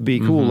 and that'd be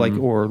cool.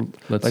 Mm-hmm.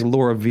 Like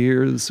Laura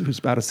Veers, who's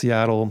out of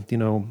Seattle.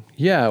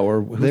 Yeah,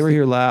 or they were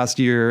here last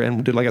year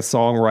and did like a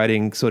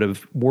songwriting sort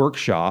of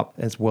workshop,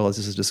 as well as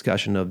just a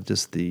discussion of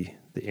just the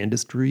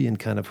industry and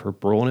kind of her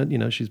role in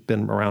it. She's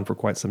been around for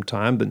quite some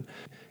time. But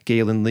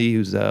Galen Lee,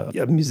 who's a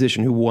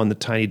musician who won the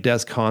Tiny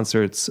Desk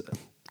Concerts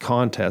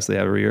contest they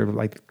have every year,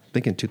 I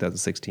think in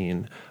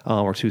 2016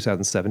 or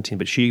 2017,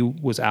 but she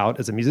was out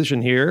as a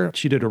musician here.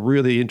 She did a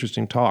really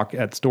interesting talk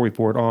at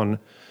Storyfort on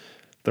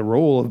the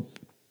role of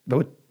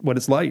what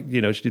it's like,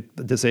 she's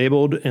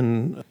disabled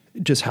and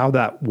just how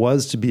that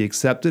was to be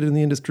accepted in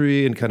the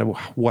industry and kind of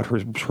what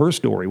her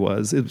story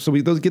was. So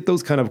we get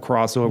those kind of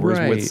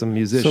crossovers with some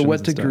musicians. So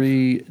what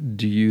degree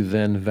do you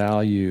then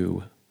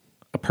value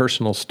a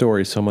personal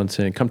story, someone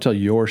saying, come tell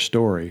your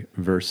story,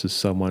 versus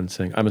someone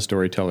saying, I'm a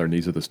storyteller and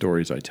these are the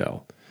stories I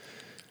tell?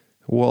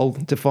 Well,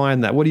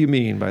 define that. What do you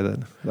mean by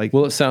that?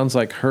 Well, it sounds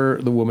like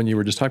the woman you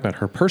were just talking about,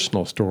 her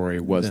personal story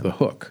was the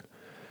hook.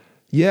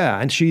 Yeah,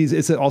 and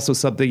it's also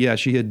something,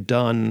 she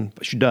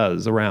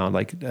does around,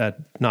 like,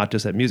 not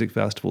just at music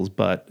festivals,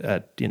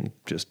 but in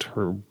just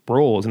her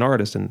role as an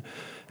artist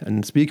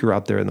and speaker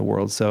out there in the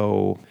world.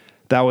 So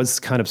that was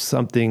kind of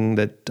something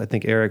that I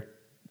think Eric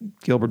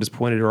Gilbert just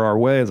pointed her our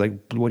way. It's like,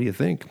 what do you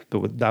think?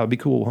 That would be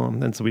cool, huh?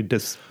 And so we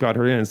just got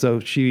her in. So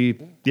she,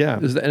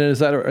 Is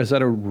that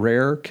a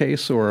rare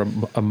case or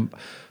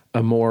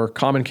a more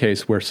common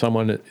case where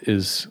someone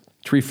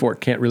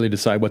Treefort can't really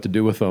decide what to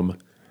do with them?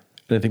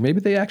 And I think maybe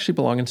they actually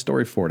belong in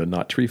Storyfort and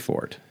not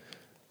Treefort.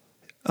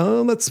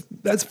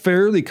 That's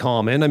fairly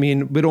common. I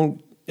mean, we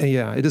don't.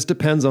 Yeah, it just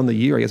depends on the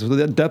year, I guess.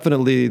 So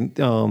definitely,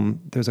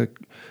 there's a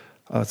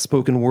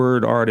spoken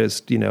word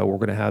artist. We're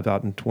going to have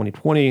out in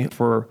 2020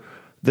 for.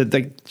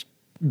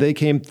 They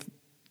came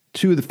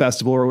to the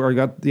festival or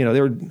got, they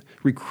were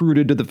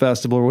recruited to the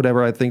festival or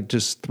whatever, I think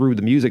just through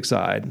the music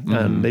side. Mm-hmm.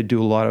 And they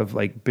do a lot of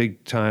like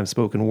big time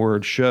spoken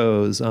word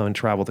shows and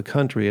travel the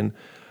country. And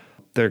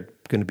they're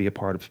going to be a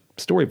part of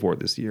Storyfort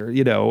this year,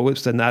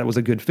 and that was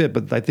a good fit.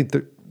 But I think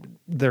that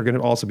they're going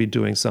to also be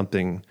doing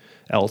something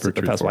else at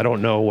the festival. I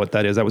don't know what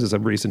that is. That was just a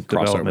recent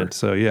development.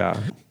 So,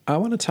 yeah. I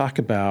want to talk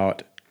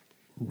about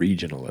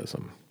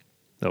regionalism.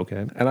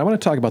 Okay. And I want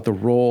to talk about the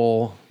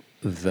role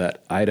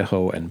that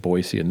Idaho and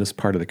Boise and this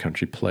part of the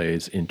country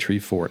plays in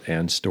Treefort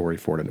and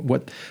Storyfort,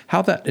 and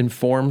how that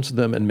informs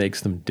them and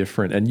makes them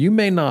different. And you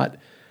may not,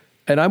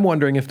 and I'm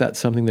wondering if that's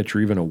something that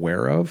you're even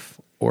aware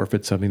of, or if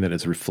it's something that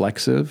is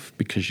reflexive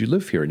because you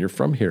live here and you're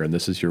from here and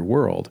this is your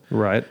world.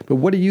 Right. But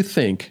what do you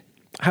think?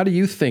 How do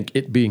you think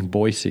it being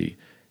Boise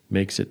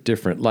makes it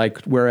different? Like,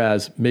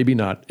 whereas maybe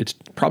not, it's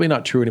probably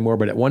not true anymore,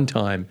 but at one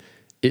time,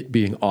 it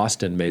being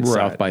Austin made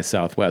South by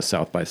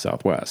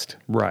Southwest.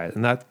 Right.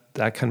 And that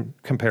kind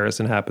of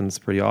comparison happens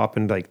pretty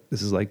often. Like,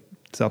 this is like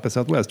South by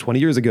Southwest 20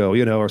 years ago,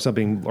 or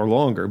something, or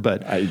longer.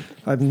 But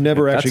I've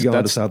never actually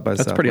gone to South by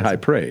Southwest. That's pretty high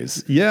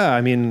praise. Yeah,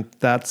 I mean,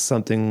 that's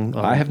something.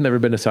 I have never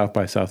been to South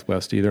by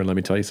Southwest either. And let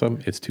me tell you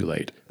something, it's too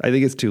late. I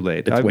think it's too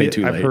late. It's way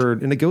too late. I've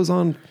heard, and it goes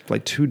on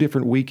like 2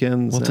 different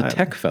weekends. Well, it's a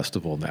tech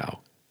festival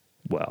now.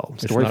 Well,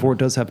 Storyfort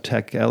does have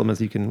tech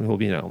elements you can,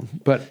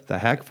 but the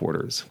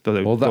Hackforters.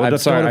 I'm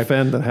sorry,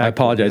 I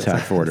apologize,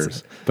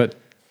 Hackforters. But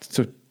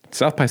so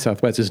South by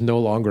Southwest is no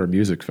longer a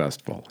music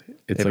festival.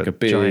 It's like a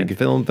big giant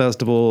film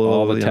festival.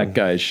 All the tech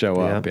guys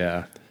show up.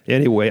 Yeah.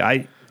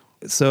 Anyway,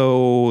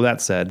 so that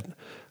said,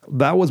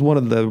 that was one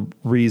of the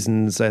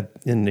reasons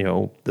that,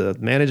 the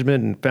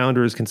management and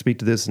founders can speak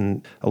to this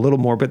and a little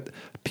more, but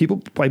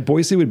people like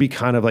Boise would be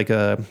kind of like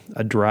a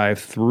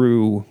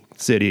drive-through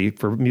city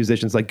for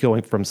musicians, like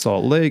going from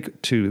Salt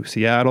Lake to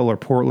Seattle or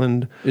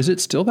Portland. Is it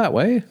still that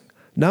way?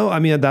 No, I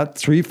mean, that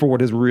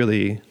Treefort is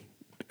really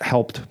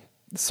helped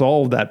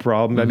solve that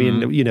problem. I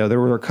mean, there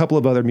were a couple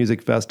of other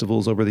music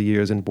festivals over the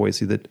years in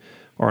Boise that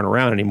aren't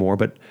around anymore,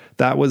 but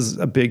that was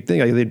a big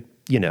thing.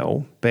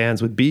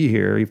 Bands would be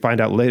here. You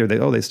find out later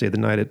they stayed the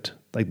night at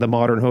like the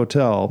Modern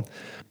Hotel,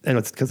 and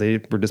it's because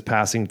they were just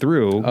passing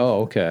through.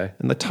 Oh, okay.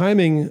 And the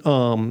timing,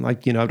 I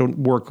don't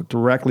work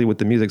directly with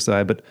the music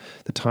side, but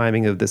the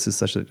timing of this is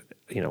such a,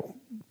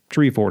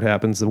 Treefort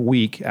happens a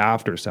week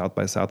after South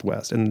by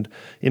Southwest, and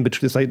in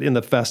between, it's like in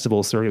the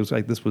festival circuit, it was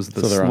like this was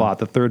the slot,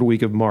 the third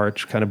week of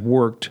March, kind of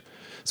worked.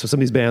 So some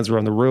of these bands were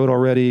on the road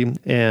already,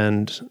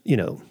 and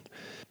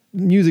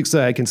music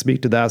side can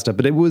speak to that stuff,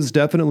 but it was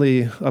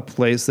definitely a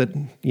place that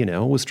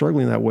was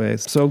struggling that way.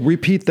 So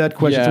repeat that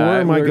question. So where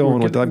am I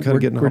going with that? I'm kind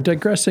of getting. We're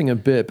digressing a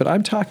bit, but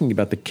I'm talking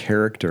about the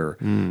character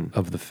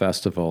of the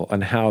festival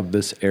and how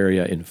this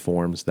area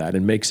informs that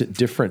and makes it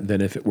different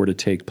than if it were to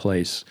take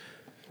place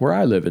where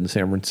I live in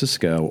San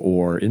Francisco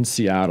or in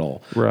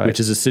Seattle, which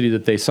is a city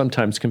that they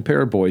sometimes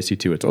compare Boise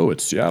to.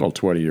 It's Seattle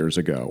 20 years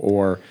ago,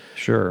 or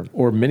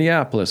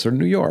Minneapolis or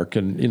New York,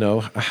 and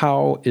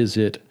how is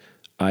it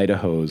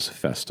Idaho's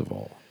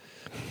festival?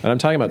 And I'm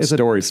talking about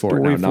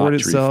Storyfort now, not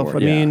itself. I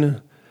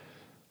mean,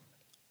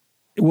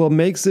 what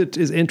makes it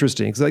is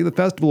interesting because like the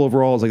festival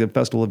overall is like a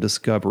festival of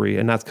discovery,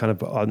 and that's kind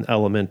of an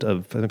element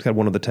of kind of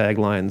one of the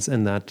taglines,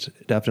 and that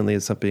definitely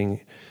is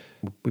something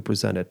we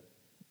presented.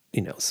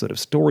 Sort of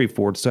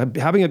Storyfort. So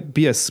having it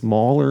be a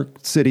smaller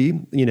city,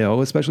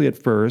 especially at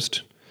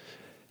first,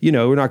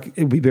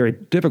 it'd be very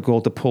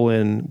difficult to pull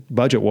in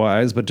budget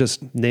wise, but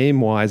just name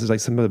wise is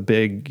like some of the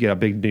big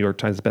New York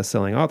Times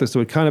best-selling authors.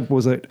 So it kind of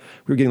was like,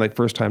 we were getting like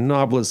first-time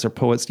novelists or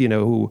poets,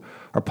 who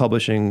are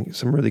publishing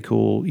some really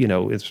cool,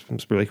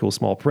 it's really cool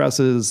small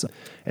presses.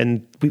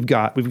 And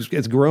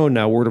it's grown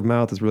now. Word of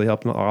mouth has really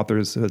helped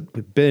authors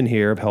who've been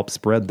here, have helped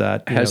spread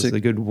that. It's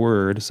a good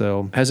word.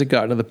 So has it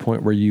gotten to the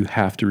point where you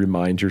have to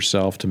remind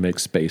yourself to make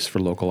space for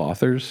local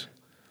authors?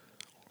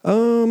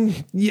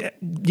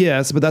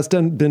 Yes, but that's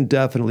been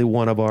definitely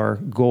one of our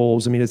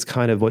goals. I mean, it's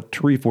kind of what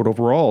Treefort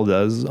overall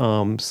does.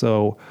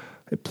 So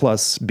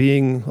plus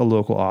being a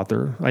local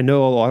author, I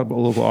know a lot of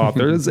local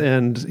authors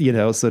and,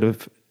 sort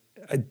of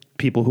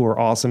people who are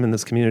awesome in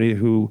this community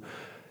who,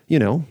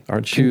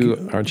 aren't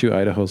you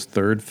Idaho's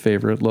third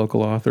favorite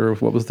local author?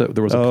 What was that?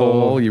 There was a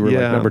poll. You were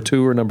like number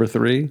 2 or number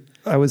 3.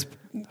 That's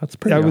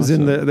pretty. I was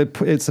awesome.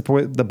 It's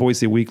the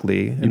Boise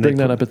Weekly. You bring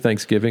that up at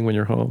Thanksgiving when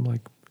you're home,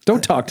 like.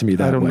 Don't talk to me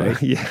that way. Know.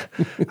 Yeah,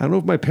 I don't know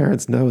if my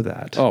parents know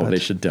that. Oh, they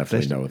should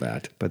definitely know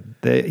that. But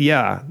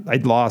I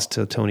lost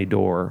to Anthony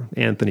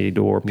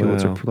Doerr,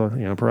 Pulitzer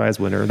Prize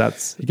winner.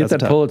 You get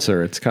that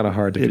Pulitzer. It's kind of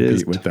hard to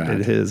compete with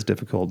that. It is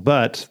difficult.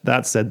 But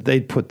that said,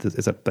 they put this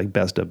as a like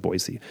best of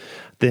Boise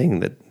thing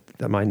that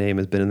my name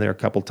has been in there a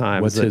couple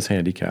times. What's his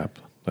handicap?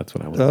 That's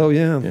what I was. Oh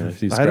yeah, if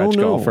he's a scratch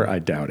golfer, I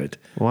doubt it.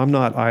 Well, I'm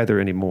not either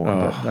anymore. Oh,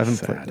 but I haven't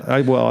sad.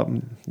 played.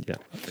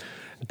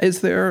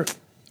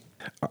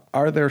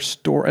 Are there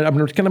stories? I'm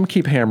going to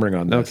keep hammering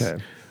on this.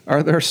 Okay.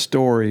 Are there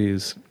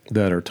stories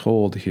that are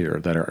told here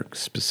that are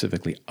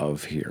specifically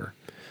of here?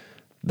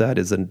 That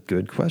is a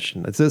good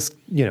question. It's this,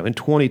 in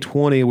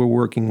 2020, we're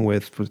working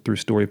through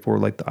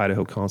Storyfort, like the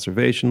Idaho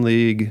Conservation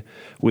League,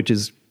 which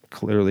is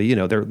clearly,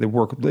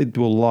 they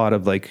do a lot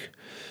of like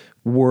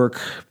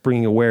work,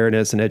 bringing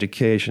awareness and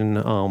education,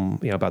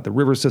 about the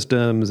river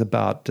systems,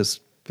 about just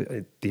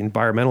the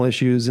environmental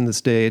issues in the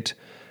state.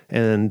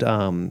 And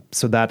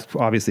so that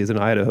obviously is an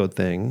Idaho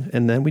thing.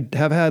 And then we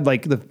have had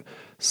like the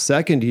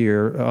second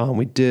year,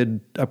 we did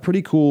a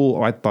pretty cool,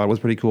 or I thought it was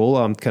pretty cool,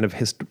 kind of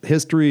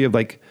history of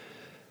like,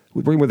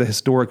 we bring with the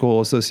Historical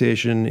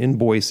Association in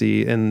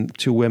Boise, and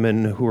 2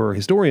 women who are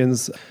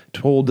historians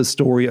told the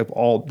story of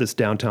all this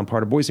downtown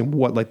part of Boise and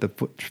what like the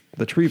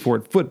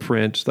Treefort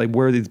footprint, like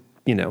where these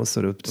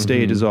sort of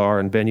stages are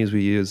and venues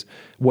we use,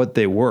 what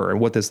they were, and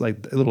what this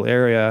like little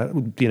area,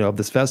 of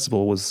this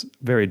festival was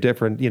very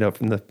different,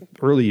 from the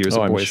early years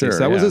of Boise. Sure, so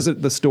that was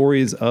the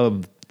stories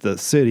of the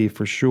city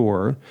for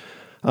sure.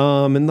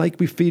 And like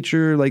we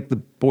feature like the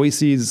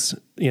Boise's,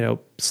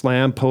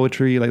 slam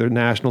poetry, like their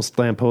national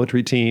slam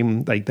poetry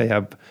team. Like they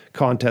have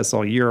contests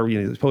all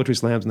year, poetry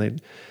slams, and they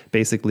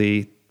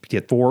basically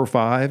get 4 or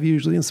 5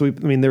 usually. And so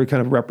they're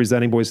kind of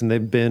representing Boise,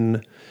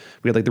 and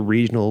we had like the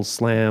regional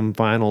slam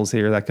finals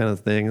here, that kind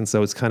of thing. And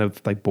so it's kind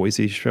of like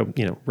Boise show,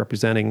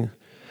 representing.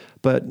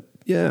 But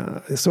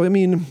yeah, so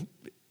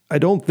I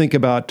don't think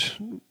about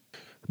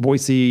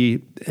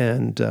Boise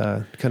and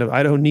kind of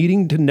Idaho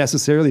needing to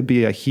necessarily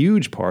be a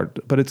huge part,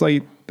 but it's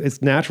like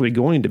it's naturally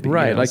going to be.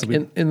 Right, like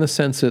in the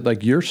sense that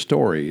like your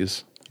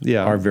stories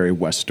are very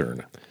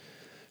Western.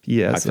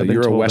 Yes.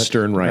 You're a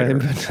Western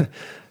writer.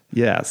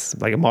 Yes,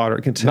 like a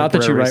modern contemporary. Not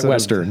that you write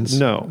Westerns.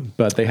 No.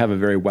 But they have a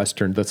very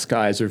Western, the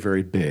skies are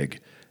very big.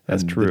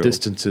 That's true. The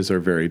distances are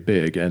very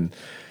big, and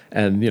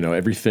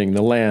everything,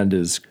 the land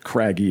is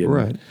craggy. And,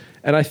 right.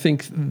 And I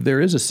think there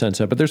is a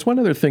sense of, but there's one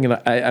other thing, and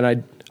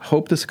I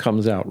hope this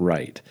comes out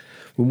right.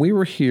 When we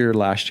were here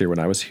last year, when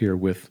I was here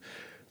with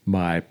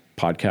my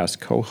podcast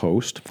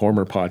co-host,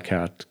 former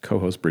podcast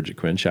co-host Bridget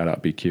Quinn, shout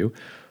out BQ,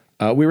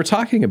 we were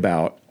talking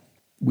about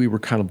we were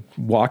kind of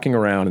walking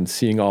around and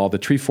seeing all the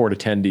Treefort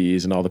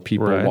attendees and all the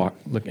people Right.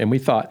 and we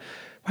thought,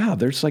 wow,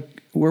 there's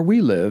like where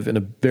we live in a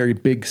very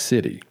big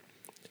city.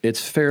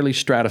 It's fairly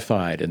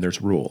stratified and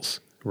there's rules.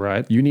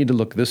 Right. You need to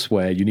look this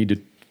way. You need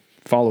to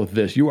follow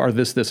this. You are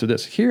this, this, or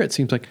this. Here it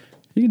seems like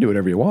you can do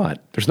whatever you want.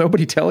 There's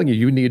nobody telling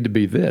you need to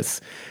be this.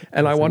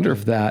 And I wonder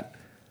if that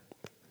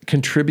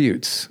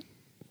contributes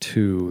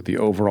to the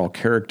overall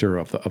character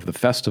of the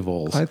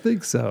festivals. I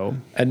think so.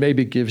 And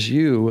maybe gives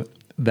you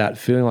that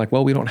feeling like,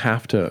 well, we don't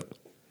have to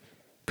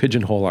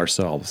pigeonhole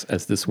ourselves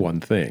as this one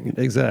thing.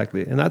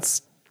 Exactly. And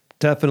that's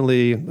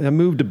definitely, I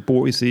moved to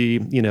Boise,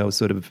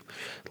 sort of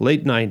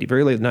very late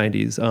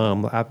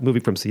 90s,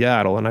 moving from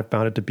Seattle, and I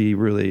found it to be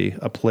really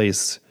a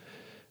place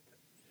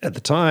at the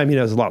time,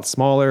 it was a lot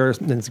smaller,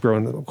 and it's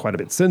grown quite a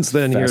bit since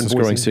then. Fastest here in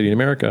growing Boise. city in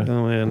America.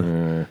 Oh,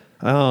 man.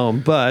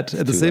 But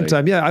at the same late.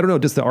 time, I don't know,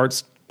 just the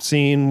arts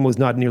scene was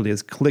not nearly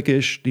as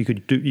cliquish. You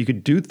could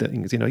do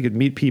things, you could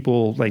meet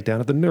people like down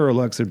at the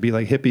Neurolux. There'd be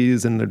like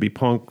hippies, and there'd be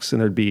punks,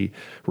 and there'd be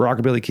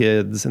rockabilly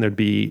kids, and there'd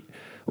be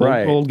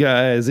old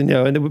guys, and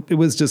it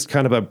was just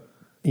kind of a,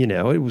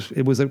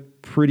 it was a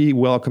pretty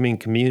welcoming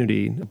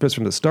community just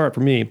from the start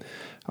for me,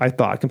 I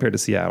thought, compared to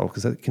Seattle,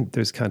 because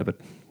there's kind of a,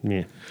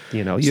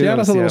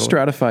 Seattle's a little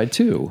stratified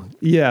too.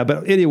 Yeah,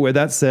 but anyway,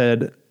 that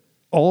said,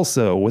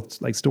 also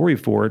with like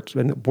Storyfort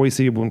and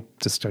Boise, when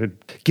just started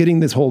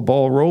getting this whole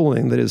ball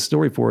rolling that is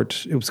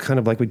Storyfort, it was kind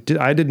of like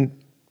I didn't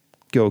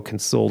go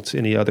consult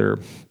any other.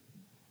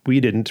 We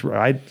didn't.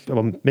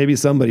 Maybe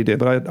somebody did,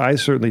 but I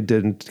certainly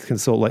didn't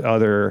consult like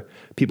other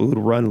people who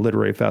run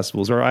literary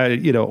festivals. Or I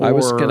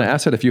was going to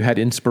ask that if you had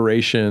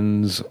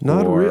inspirations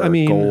or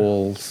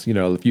goals.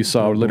 If you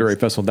saw a literary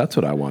festival, that's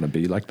what I want to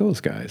be, like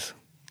those guys.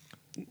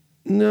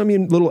 No,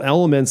 little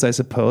elements, I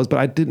suppose, but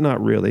I did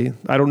not really.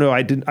 I don't know.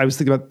 I was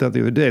thinking about that the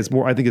other day. It's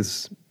more, I think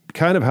it's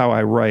kind of how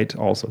I write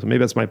also. So maybe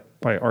that's my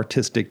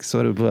artistic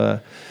sort of,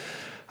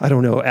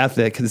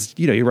 ethic. Because,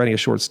 you're writing a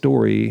short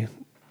story,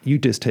 you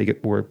just take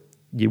it where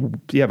you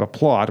have a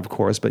plot, of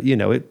course, but,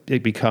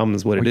 it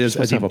becomes what it is. You're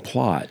supposed to have a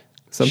plot.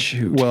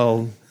 Shoot.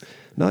 Well,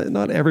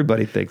 not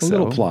everybody thinks a so.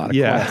 little plot.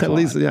 Yeah, at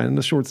least in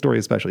the short story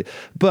especially.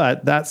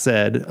 But that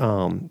said,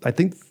 I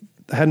think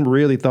I hadn't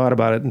really thought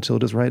about it until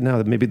just right now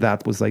that maybe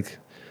that was like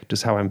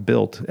just how I'm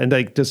built. And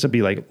like just to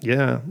be like,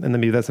 yeah, and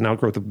then maybe that's an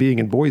outgrowth of being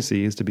in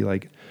Boise, is to be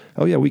like,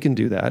 oh yeah, we can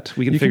do that.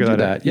 We can figure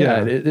that out.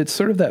 Yeah, it's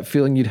sort of that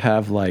feeling you'd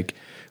have like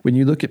when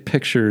you look at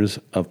pictures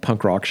of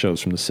punk rock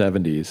shows from the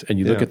 70s and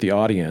you look at the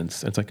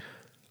audience, and it's like,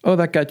 oh,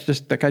 that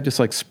guy just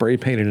like spray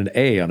painted an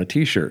A on a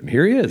t-shirt and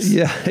here he is.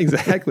 Yeah,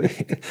 exactly.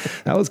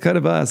 That was kind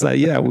of us.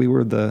 We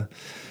were the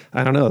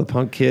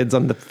punk kids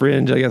on the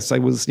fringe. I guess I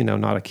was,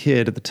 not a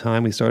kid at the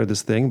time we started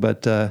this thing,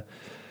 but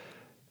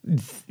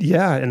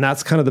yeah, and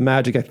that's kind of the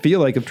magic I feel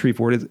like of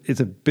Treefort.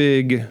 It's a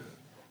big,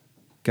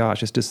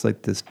 gosh, it's just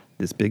like this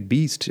big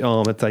beast.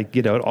 It's like,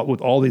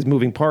 with all these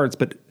moving parts,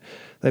 but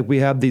like we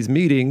have these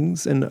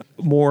meetings and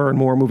more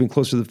moving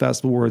closer to the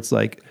festival where it's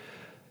like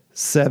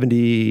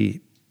 70,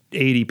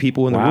 80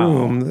 people in the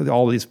room,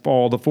 all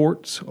the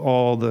forts,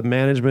 all the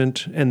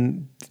management,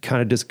 and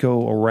kind of just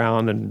go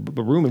around in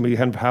the room, and we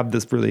kind of have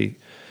this really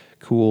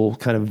cool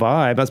kind of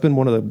vibe. That's been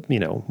one of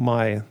the,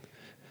 my,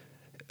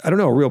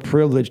 a real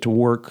privilege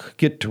to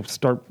get to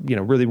start,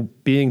 really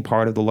being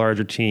part of the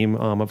larger team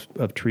of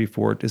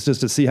Treefort. It's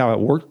just to see how it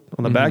worked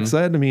on the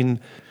backside.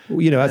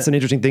 That's an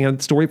interesting thing. On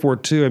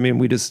Storyfort too,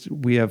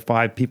 we have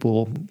 5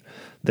 people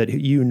that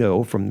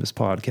from this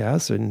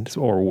podcast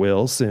or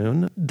will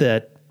soon,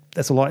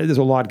 that's a lot. There's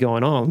a lot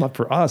going on. Not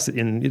for us,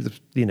 and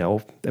we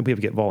have to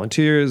get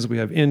volunteers. We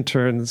have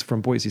interns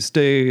from Boise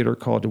State or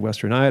College of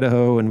Western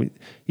Idaho, and we,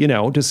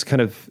 just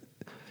kind of,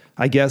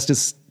 I guess,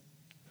 just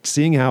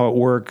seeing how it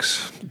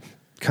works.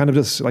 Kind of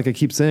just like I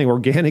keep saying,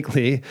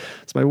 organically.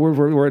 It's my word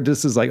where it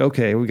just is like,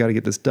 okay, we got to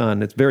get this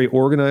done. It's very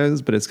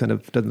organized, but it's kind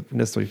of doesn't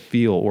necessarily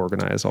feel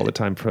organized all the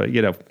time.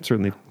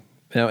 Certainly.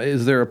 Now,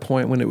 is there a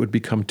point when it would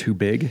become too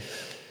big?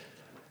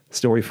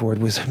 Storyfort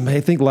was,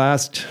 I think,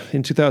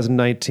 in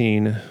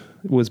 2019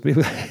 was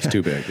it's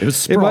too big. It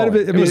was it might have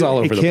sprawling. been, It was all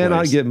over the place. It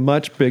cannot get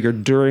much bigger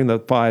during the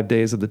 5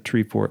 days of the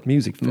Treefort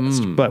Music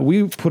Fest. But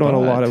we put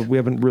on we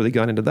haven't really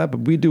gone into that,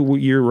 but we do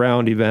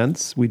year-round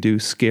events. We do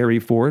Scary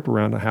Fort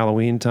around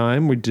Halloween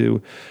time. We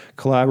do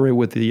collaborate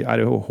with the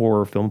Idaho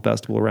Horror Film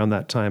Festival around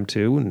that time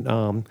too.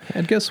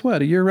 And guess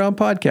what? A year-round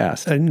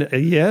podcast. And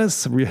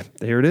yes,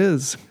 there it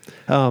is.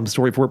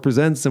 Storyfort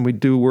Presents, and we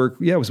do work.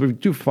 Yeah, so we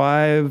do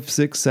 5,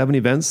 6, 7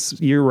 events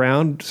year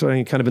round,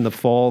 starting kind of in the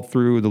fall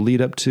through the lead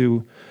up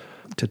to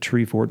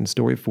Treefort and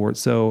Storyfort.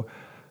 So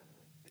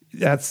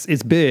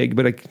it's big,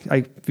 but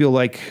I feel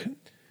like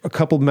a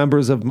couple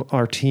members of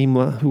our team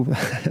who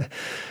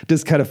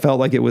just kind of felt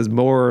like it was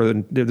more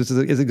than this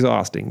is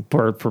exhausting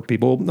for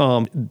people.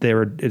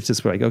 It's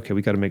just like, okay,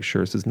 we got to make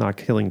sure this is not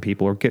killing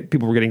people or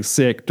people were getting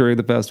sick during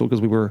the festival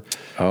because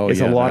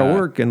it's a lot of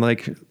work and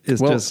like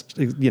it's just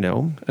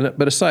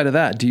But aside of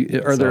that,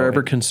 are there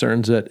ever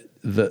concerns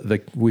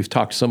that we've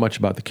talked so much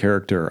about the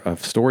character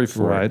of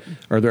Storyfort? Right.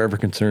 Are there ever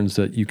concerns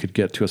that you could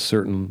get to a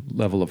certain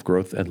level of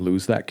growth and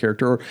lose that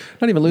character, or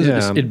not even lose it?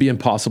 It'd be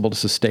impossible to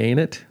sustain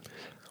it.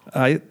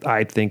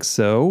 I think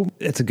so.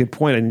 It's a good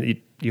point, and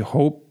you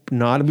hope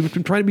not. We've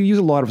been trying to use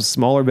a lot of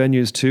smaller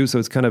venues too, so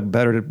it's kind of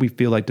better we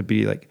feel like to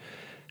be like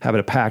having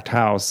a packed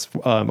house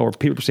or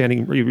people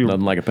standing.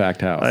 Nothing like a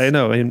packed house. I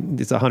know, and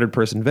it's a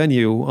 100-person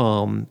venue,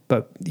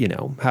 but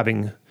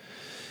having,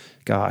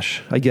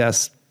 I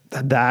guess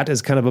that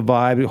is kind of a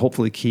vibe.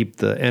 Hopefully, keep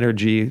the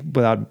energy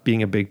without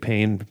being a big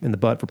pain in the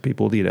butt for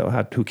people,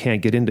 who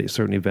can't get into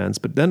certain events.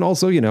 But then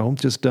also,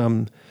 just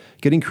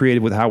getting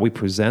creative with how we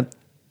present.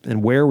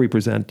 And where we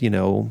present,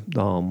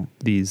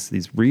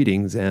 these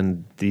readings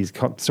and these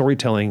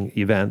storytelling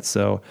events.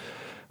 So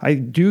I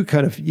do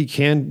kind of,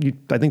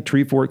 I think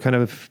Treefort kind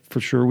of, for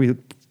sure, we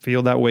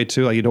feel that way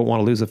too. Like you don't want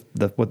to lose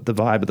what the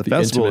vibe of the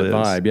festival is.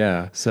 Vibe,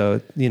 yeah.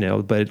 So,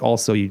 but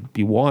also you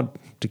want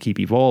to keep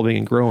evolving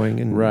and growing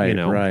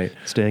and,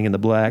 staying in the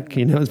black,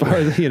 as far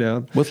as,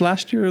 Was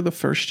last year the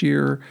first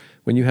year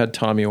when you had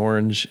Tommy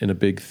Orange in a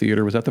big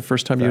theater? Was that the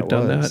first time you had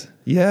done that?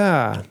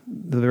 Yeah.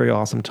 The very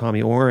awesome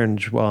Tommy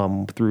Orange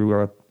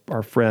through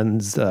our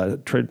friends,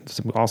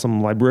 some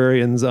awesome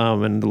librarians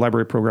and the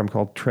library program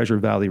called Treasure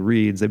Valley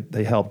Reads.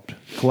 They helped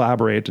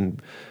collaborate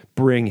and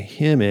bring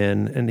him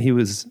in. And he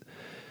was,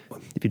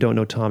 if you don't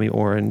know Tommy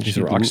Orange, he's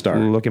a rock star.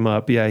 Look him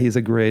up. Yeah, he's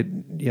a great,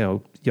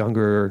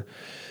 younger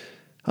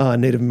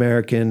Native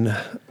American,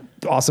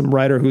 awesome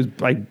writer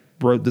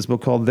wrote this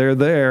book called They're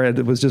There. And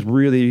it was just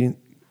really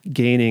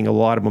gaining a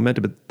lot of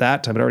momentum. At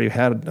that time, it already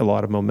had a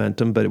lot of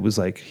momentum, but it was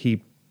like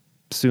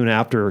soon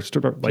after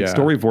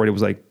Storyfort, it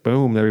was like,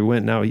 boom, there he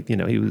went. Now,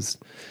 he was,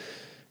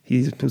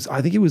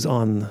 I think he was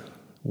on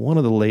one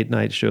of the late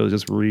night shows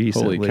just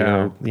recently. Holy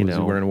cow. Was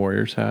he wearing a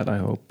Warriors hat? I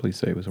hope. Please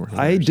say he was wearing a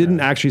I Warriors didn't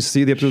hat. actually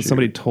see the episode.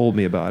 Somebody told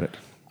me about it.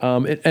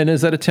 And is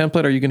that a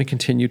template? Are you going to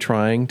continue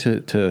trying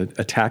to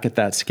attack at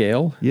that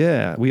scale?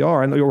 Yeah, we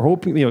are. And we're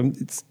hoping,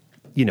 it's,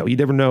 you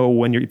never know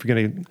when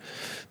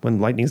when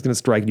lightning's going to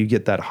strike and you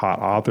get that hot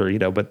author,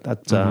 but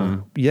that's,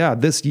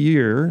 this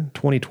year,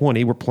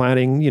 2020, we're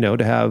planning,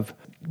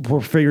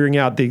 we're figuring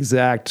out the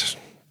exact,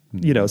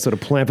 sort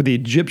of plan for the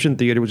Egyptian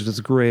theater, which is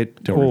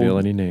great. Don't reveal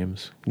any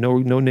names. No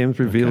names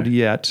revealed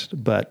yet,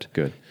 but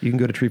good. You can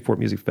go to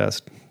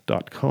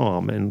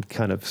treefortmusicfest.com and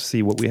kind of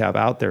see what we have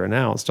out there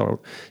announced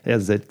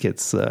as it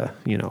gets,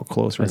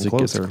 closer and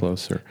closer. Gets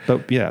closer.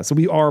 But yeah, so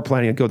we are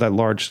planning to go that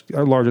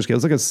our larger scale.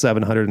 It's like a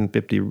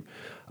 750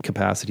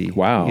 capacity.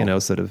 Wow.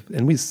 Sort of,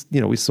 and we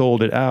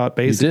sold it out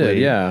basically. You did,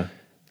 yeah.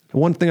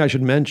 One thing I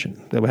should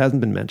mention that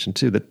hasn't been mentioned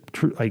too, that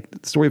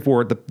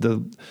Storyfort,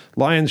 the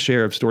lion's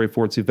share of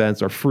Storyfort's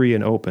events are free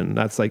and open.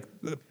 That's like,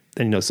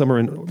 and some are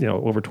in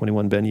over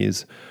 21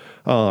 venues,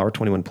 or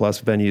 21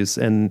 plus venues,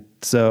 and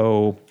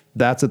so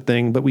that's a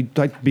thing. But we'd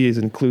like to be as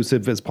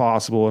inclusive as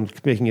possible and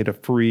making it a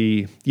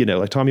free.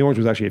 Like Tommy Orange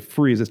was actually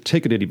free as a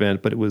ticketed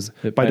event, but it was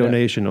by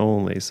donation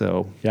only.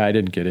 So yeah, I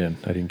didn't get in.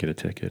 I didn't get a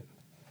ticket.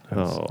 I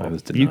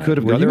was denied. You could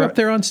have. Were you up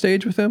there on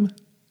stage with him?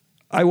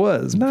 I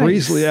was nice.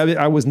 Briefly.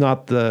 I was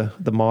not the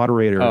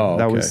moderator. Oh, okay.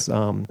 That was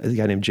a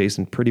guy named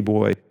Jason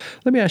Prettyboy.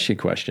 Let me ask you a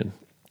question,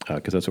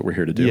 because that's what we're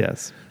here to do.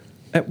 Yes.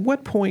 At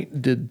what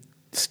point did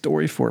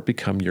Storyfort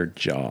become your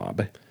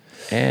job,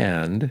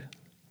 and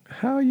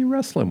how are you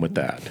wrestling with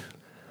that?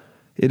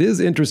 It is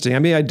interesting. I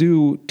mean, I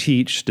do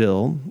teach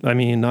still. I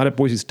mean, not at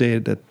Boise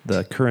State at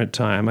the current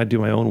time. I do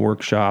my own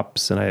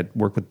workshops, and I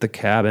work with The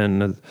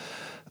Cabin,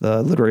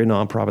 the literary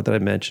nonprofit that I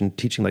mentioned,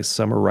 teaching like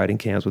summer writing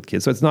camps with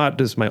kids. So it's not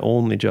just my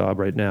only job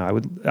right now.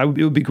 It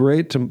would be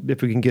great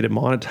if we can get it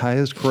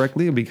monetized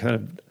correctly. It'd be kind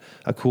of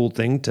a cool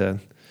thing to.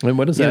 And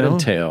what does that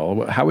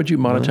entail? How would you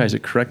monetize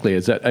it correctly?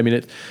 Is that,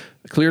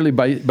 clearly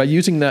by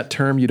using that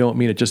term, you don't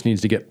mean it just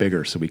needs to get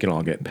bigger so we can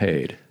all get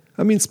paid.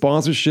 I mean,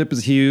 sponsorship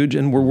is huge,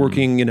 and we're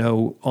working,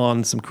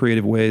 on some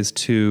creative ways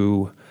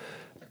to,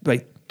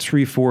 like,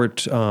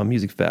 Treefort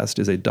Music Fest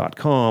is a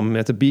 .com.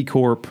 It's a B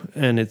Corp,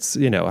 and it's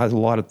has a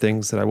lot of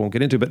things that I won't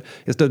get into, but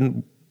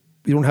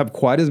we don't have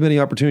quite as many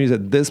opportunities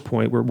at this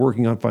point. We're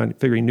working on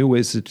figuring new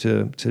ways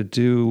to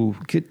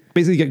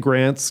basically get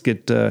grants,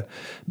 get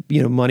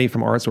money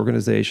from arts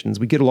organizations.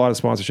 We get a lot of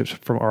sponsorships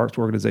from arts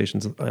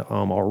organizations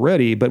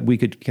already, but we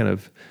could kind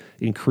of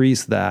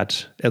increase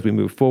that as we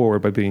move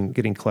forward by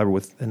getting clever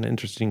with an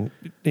interesting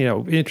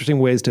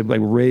ways to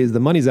like raise the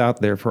monies out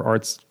there for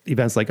arts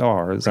events like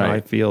ours. Right. I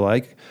feel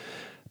like,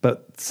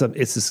 but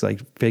it's just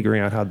like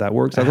figuring out how that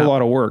works. That's a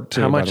lot of work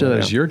too. How much of that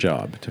is your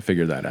job to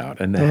figure that out?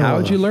 And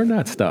how did you learn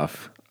that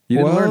stuff? You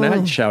didn't learn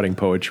that shouting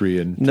poetry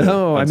and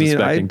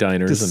unsuspecting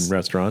diners and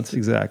restaurants.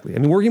 Exactly. I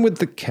mean, working with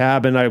The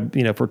Cabin,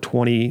 for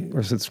 20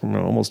 or since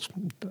almost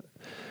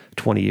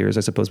 20 years,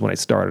 I suppose, when I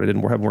started. I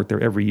haven't worked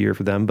there every year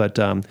for them, but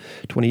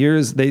 20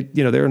 years, they're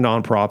a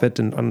nonprofit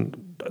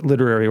and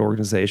literary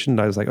organization.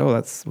 And I was like, oh,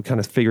 that's kind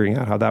of figuring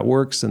out how that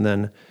works. And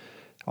then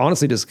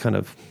honestly, just kind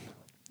of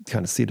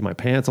seated my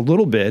pants a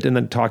little bit, and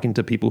then talking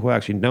to people who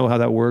actually know how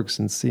that works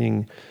and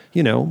seeing,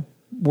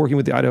 working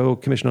with the Idaho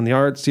Commission on the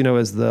Arts,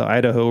 as the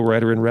Idaho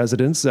writer in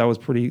residence, that was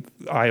pretty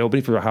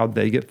eye-opening for how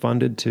they get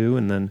funded too.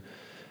 And then,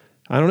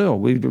 I don't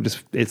know,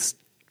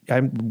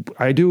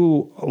 I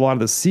do a lot of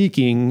the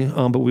seeking,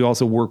 but we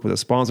also work with a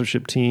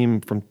sponsorship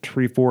team from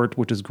Treefort,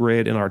 which is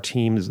great. And our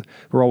teams,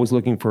 we're always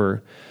looking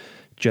for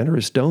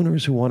generous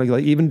donors who want to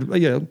even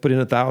put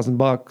in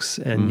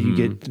 $1,000, and you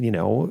get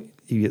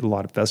you get a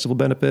lot of festival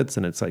benefits.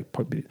 And it's like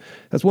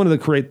that's one of the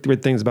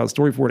great things about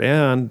Storyfort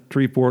and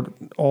Treefort,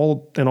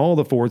 all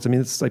the forts. I mean,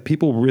 it's like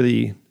people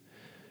really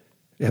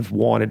have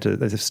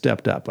they've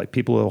stepped up. Like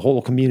the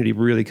whole community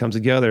really comes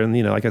together, and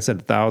like I said,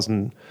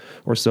 1,000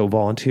 or so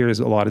volunteers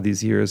a lot of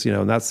these years,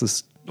 and that's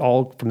just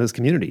all from this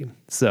community.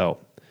 So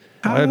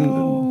how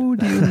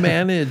do you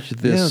manage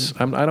this?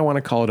 Yeah. I don't want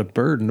to call it a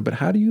burden, but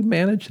how do you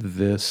manage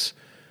this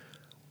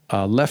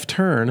left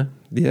turn?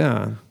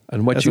 Yeah.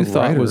 And what you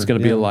thought was going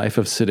to be a life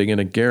of sitting in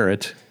a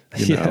garret,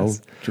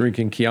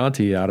 drinking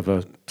Chianti out of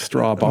a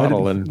straw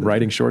bottle and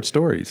writing short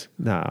stories.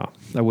 No,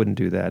 I wouldn't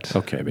do that.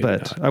 Okay, maybe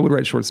but not. I would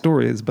write short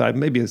stories, but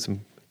maybe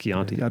some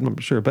Chianti. I'm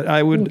not sure, but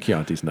I would.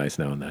 Chianti's nice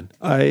now and then.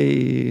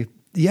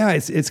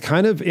 It's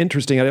kind of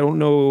interesting. I don't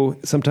know.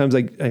 Sometimes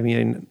I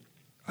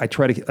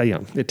try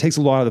to. It takes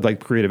a lot of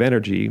creative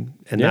energy,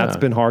 and that's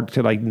been hard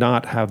to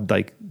not have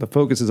the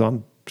focus is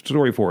on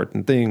Storyfort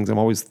and things. I'm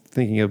always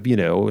thinking of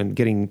and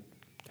getting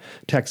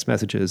text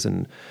messages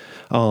and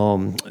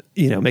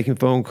making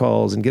phone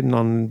calls and getting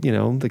on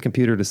the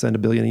computer to send a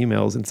billion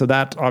emails, and so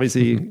that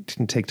obviously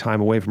can take time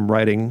away from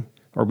writing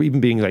or even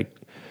being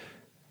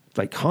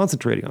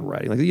concentrating on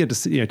writing. You have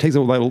to it takes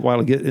a while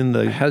to get in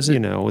the the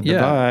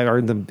vibe or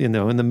in the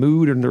in the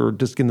mood or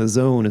just in the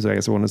zone, as I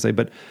guess I want to say.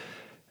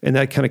 And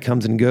that kind of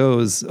comes and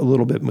goes a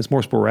little bit. It's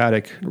more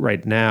sporadic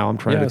right now. I'm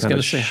trying to kind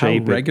of shape it. How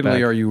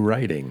regularly are you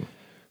writing?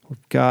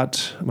 I've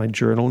got my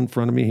journal in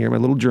front of me here, my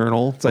little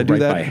journal. So I do write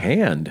that by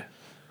hand.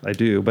 I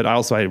do, but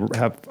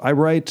I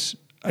write.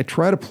 I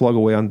try to plug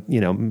away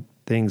on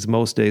things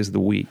most days of the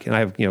week, and I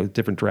have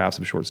different drafts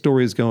of short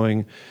stories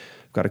going.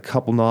 I've got a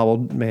couple novel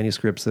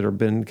manuscripts that have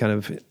been kind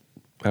of.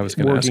 I was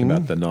going to ask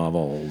about the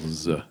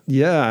novels.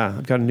 Yeah,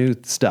 I've got new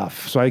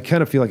stuff, so I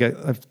kind of feel like I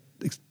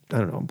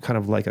don't know. I'm kind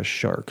of like a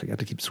shark. I got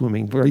to keep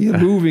swimming, or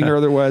moving, or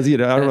otherwise, I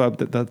don't know.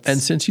 That's. And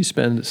since you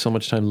spend so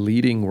much time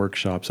leading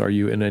workshops, are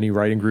you in any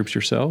writing groups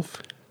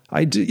yourself?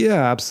 I do.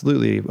 Yeah,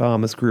 absolutely.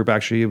 This group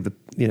actually,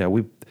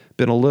 we've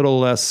been a little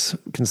less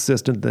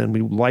consistent than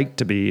we like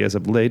to be as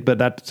of late, but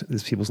that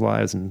is people's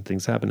lives and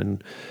things happen.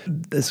 And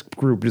this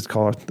group just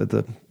call it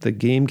the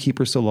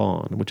Gamekeeper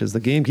Salon, which is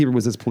the Gamekeeper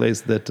was this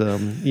place that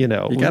you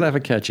gotta have a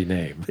catchy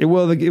name. It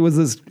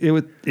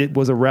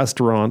was a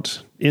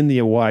restaurant in the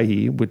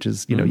Hawaii, which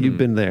is you've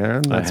been there.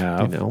 And I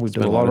have. We've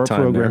done a lot of our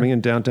programming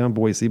in downtown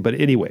Boise. But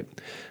anyway,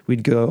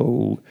 we'd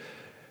go.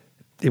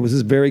 It was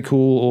this very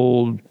cool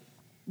old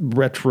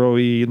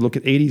retro-y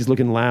 80s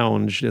looking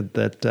lounge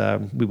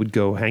that we would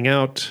go hang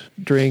out,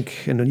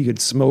 drink, and then you could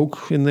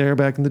smoke in there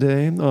back in the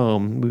day.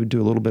 We would do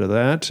a little bit of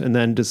that and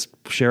then just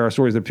share our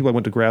stories that people I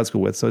went to grad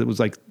school with. So it was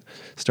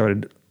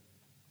started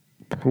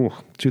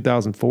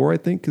 2004, I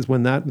think, is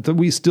when so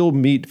we still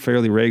meet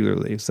fairly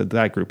regularly, so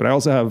that group. But I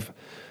also have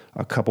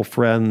a couple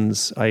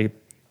friends I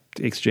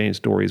exchange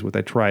stories with.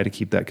 I try to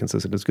keep that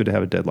consistent. It's good to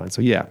have a deadline.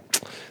 So yeah,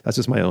 that's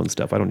just my own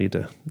stuff. I don't need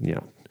to,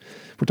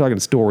 we're talking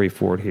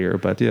Storyfort here,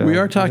 but yeah. We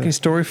are talking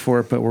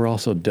Storyfort, but we're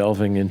also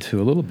delving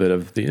into a little bit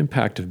of the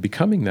impact of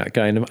becoming that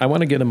guy. And I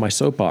want to get in my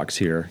soapbox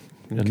here.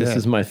 And this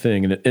is my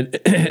thing. And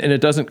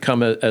it doesn't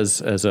come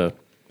as a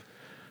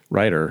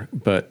writer,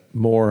 but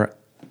more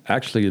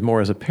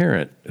as a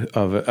parent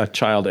of a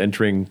child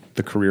entering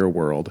the career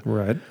world.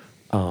 Right.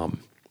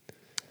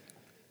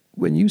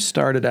 When you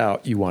started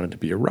out, you wanted to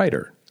be a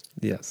writer.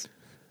 Yes.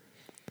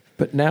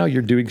 But now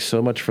you're doing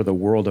so much for the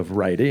world of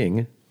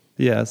writing.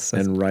 Yes.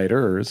 And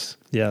writers.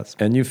 Yes.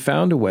 And you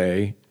found a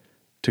way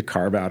to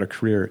carve out a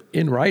career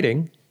in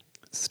writing.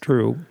 It's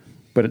true.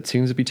 But it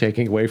seems to be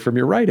taking away from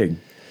your writing.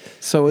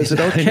 So is it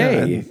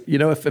okay?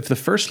 If the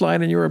first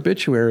line in your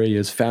obituary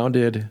is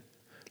co-founded,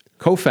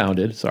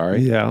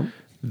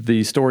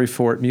 the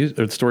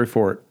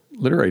Storyfort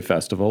Literary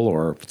Festival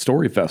or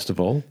Story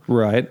Festival.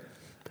 Right.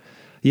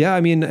 Yeah,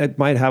 it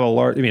might have a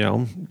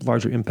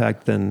larger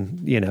impact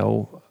than,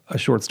 a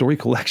short story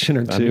collection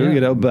or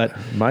two, but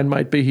mine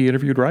might be he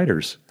interviewed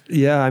writers.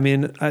 Yeah,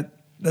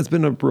 that's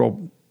been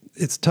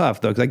it's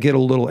tough though, because I get a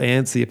little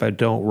antsy if I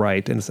don't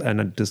write,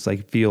 and I just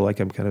feel like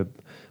I'm kind of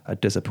a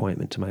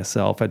disappointment to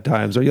myself at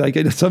times. Or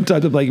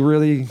sometimes I'm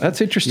really.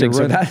 That's interesting.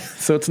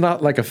 So it's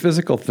not like a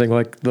physical thing.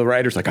 Like the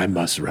writer's I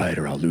must write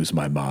or I'll lose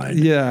my mind.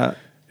 Yeah.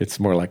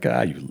 It's more like,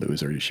 you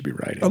loser, you should be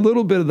writing. A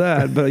little bit of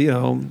that, but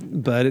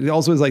but it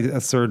also is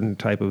a certain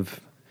type of.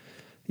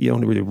 You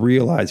don't really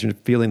realize you're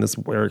feeling this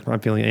where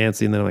I'm feeling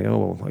antsy, and then I'm like, oh,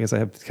 well, I guess I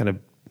have to kind of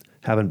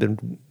haven't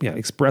been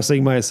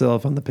expressing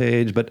myself on the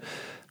page. But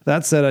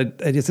that said,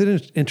 it's an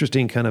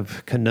interesting kind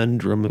of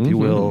conundrum, if you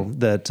will,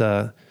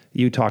 that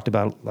you talked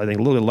about, I think,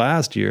 a little bit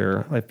last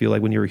year. I feel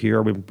like when you were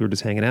here, we were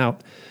just hanging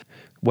out.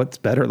 What's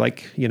better?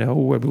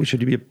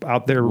 Should you be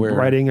out there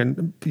writing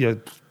and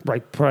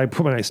probably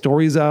put my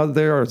stories out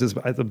there, or is this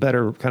a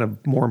better kind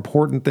of more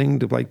important thing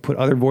to put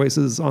other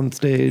voices on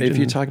stage? If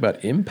you talk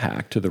about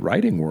impact to the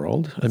writing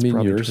world, I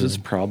mean, yours is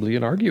probably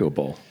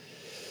inarguable.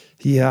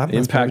 Yeah.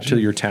 Impact to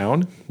your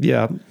town?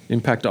 Yeah.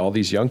 Impact to all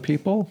these young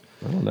people?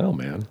 I don't know,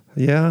 man.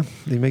 Yeah,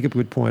 you make a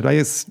good point. I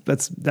guess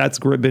that's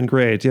been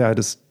great. Yeah,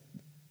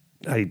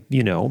 I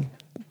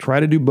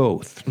try to do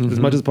both as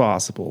much as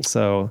possible.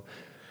 So,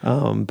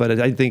 but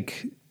I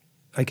think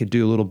I could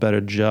do a little better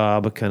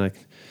job of kind of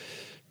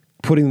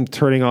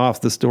turning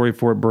off the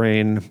Storyfort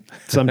brain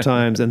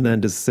sometimes and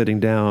then just sitting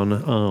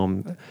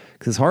down,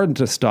 because it's hard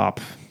to stop.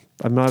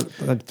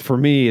 For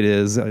me, it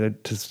is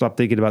to stop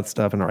thinking about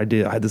stuff and our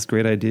idea. I had this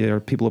great idea, or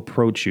people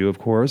approach you, of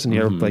course, and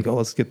you're like, oh,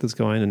 let's get this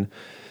going. And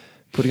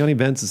putting on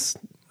events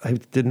I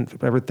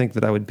didn't ever think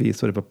that I would be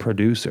sort of a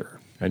producer.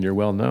 And you're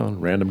well known.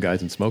 Random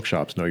guys in smoke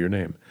shops know your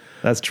name.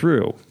 That's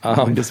true.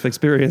 I just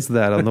experienced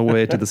that on the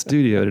way to the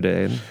studio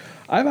today.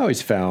 I've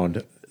always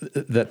found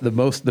that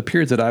the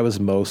periods that I was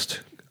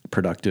most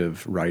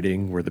productive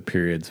writing were the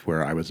periods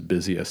where I was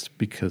busiest,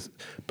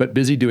 but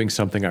busy doing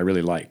something I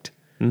really liked.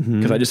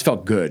 Because I just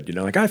felt good,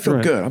 I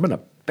feel good. I'm going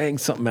to bang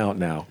something out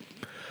now.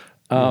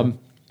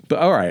 But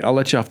all right, I'll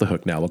let you off the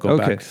hook now. We'll go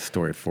back to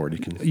Storyfort. You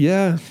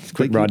can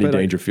quit Rodney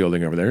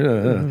Dangerfielding over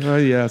there.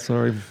 Yeah,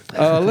 sorry.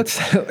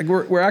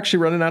 We're actually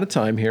running out of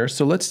time here,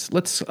 so let's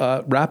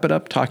wrap it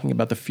up talking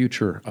about the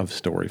future of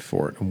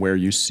Storyfort and where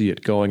you see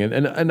it going.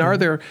 And are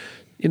there,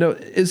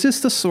 is this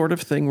the sort of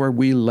thing where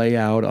we lay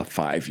out a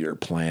 5-year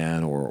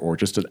plan or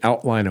just an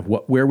outline of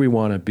where we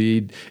want to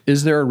be?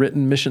 Is there a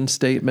written mission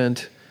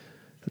statement?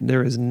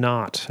 There is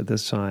not at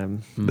this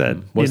time.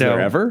 Was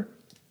there ever?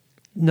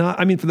 No,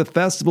 I mean, for the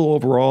festival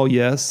overall,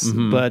 yes.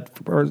 But,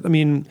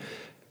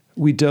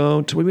 we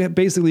don't. We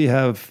basically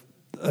have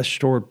a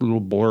short little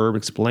blurb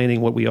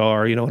explaining what we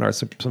are, in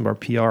some of our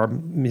PR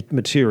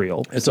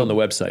material. It's on the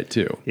website,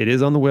 too. It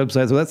is on the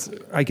website. So that's,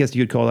 I guess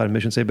you'd call that a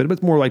mission statement, but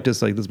it's more like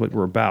just this is what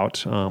we're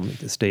about,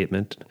 the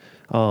statement.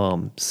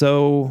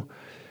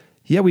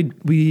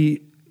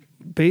 We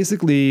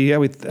basically,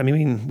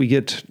 we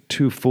get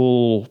too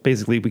full.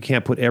 Basically, we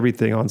can't put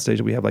everything on stage.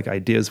 We have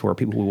ideas for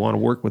people who want to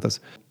work with us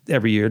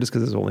every year just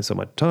because there's only so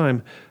much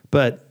time.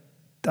 But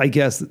I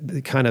guess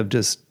it kind of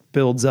just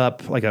builds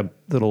up like a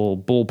little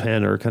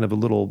bullpen or kind of a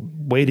little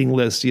waiting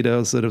list,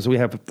 so we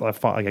have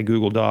a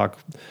Google Doc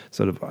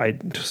sort of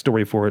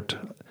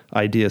Storyfort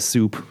idea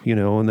soup,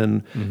 and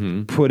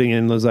then putting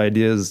in those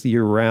ideas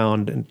year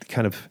round and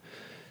kind of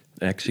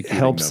executing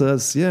helps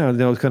us,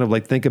 kind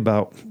of think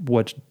about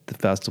what the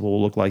festival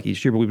will look like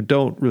each year. But we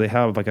don't really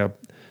have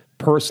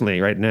personally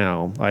right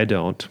now, I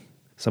don't.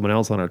 Someone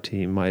else on our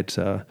team might.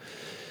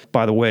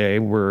 By the way,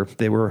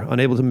 they were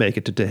unable to make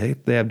it today.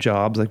 They have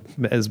jobs,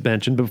 as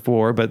mentioned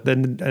before,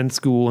 and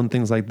school and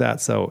things like that.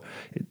 So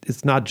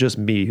it's not just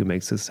me who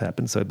makes this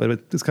happen. But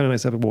it's kind of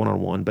nice to have it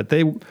one-on-one. But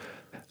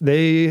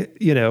they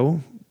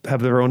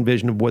have their own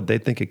vision of what they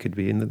think it could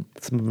be, and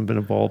some of them have been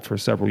involved for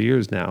several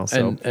years now.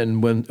 So.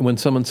 And when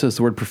someone says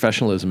the word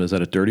professionalism, is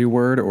that a dirty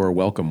word or a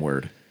welcome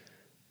word?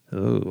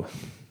 Oh,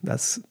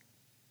 it's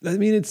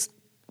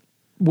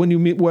when you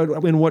meet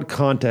in what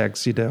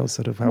context,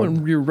 sort of how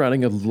when you're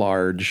running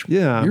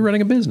you're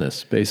running a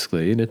business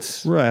basically, and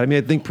it's right.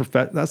 I think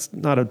that's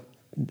not a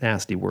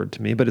nasty word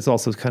to me, but it's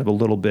also kind of a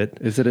little bit.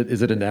 Is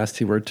it a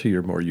nasty word to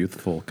your more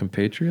youthful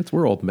compatriots?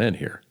 We're old men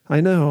here.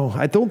 I know.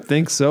 I don't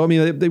think so.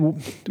 They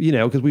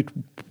because we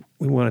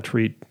want to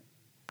treat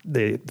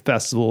the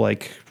festival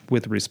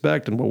with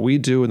respect and what we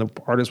do and the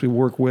artists we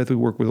work with. We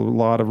work with a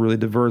lot of really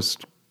diverse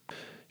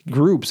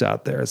groups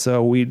out there,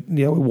 so we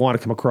want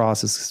to come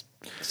across as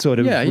sort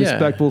of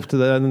respectful to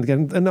them,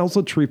 and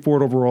also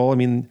Treefort overall.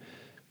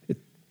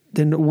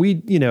 Then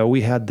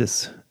we had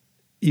this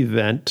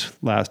event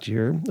last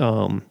year.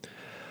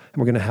 And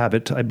we're going to have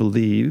it, I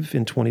believe,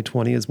 in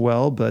 2020 as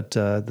well. But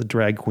the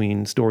Drag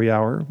Queen Story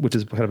Hour, which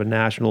is kind of a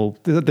national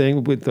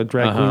thing with the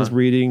drag queens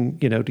reading,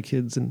 to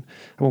kids. And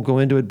I won't go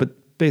into it,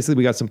 but basically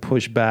we got some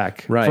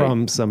pushback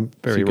from some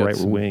very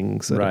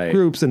right-wing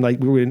groups. And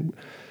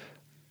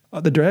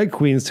the drag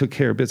queens took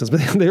care of business, but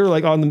they were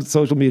on the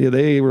social media.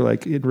 They were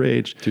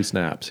enraged. 2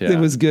 snaps, yeah. It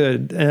was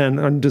good.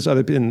 And just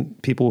other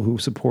people who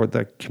support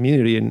that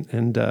community.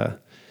 And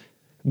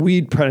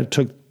we tried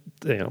to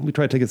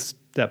take a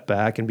step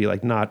back and be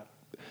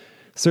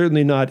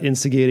certainly not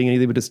instigating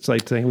anything, but just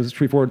saying it was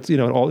Treefort,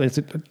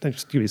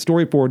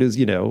 Storyfort is,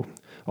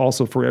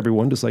 also for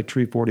everyone, just like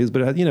Treefort is,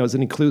 but it's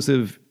an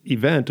inclusive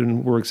event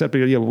and we're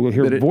accepting, we'll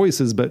hear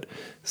voices, but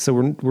so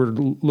we're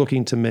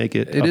looking to make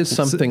it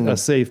a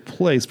safe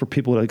place for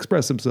people to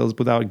express themselves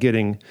without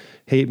getting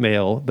hate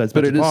mail. But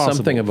it is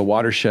something of a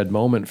watershed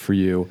moment for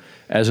you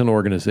as an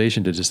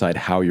organization to decide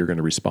how you're going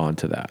to respond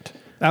to that.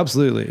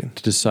 Absolutely.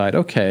 To decide,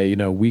 okay,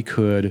 we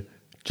could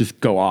just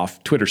go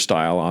off Twitter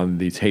style on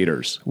these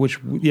haters. Which,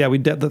 yeah,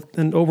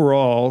 and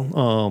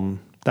overall,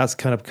 that's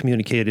kind of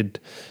communicated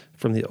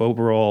from the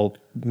overall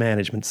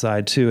management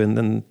side too. And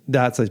then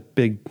that's a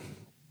big,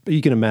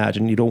 you can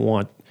imagine, you don't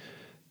want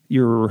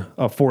your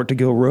fort to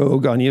go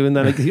rogue on you. And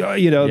then, they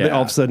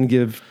all of a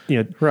sudden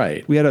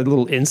right. We had a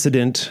little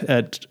incident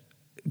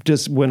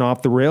just went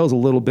off the rails a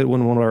little bit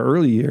when one of our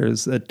early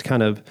years that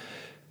kind of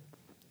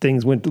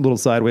things went a little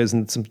sideways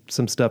and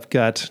some stuff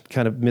got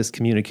kind of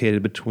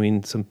miscommunicated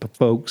between some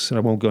folks. And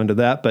I won't go into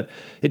that, but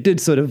it did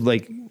sort of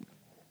like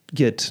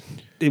it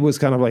was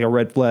kind of like a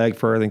red flag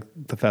for, I think,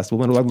 the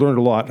festival. And I've learned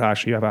a lot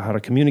actually about how to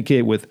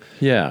communicate with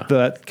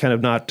that kind of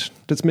not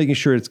just making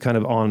sure it's kind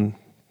of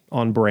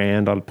on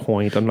brand, on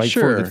point. I'm like,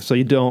 sure. So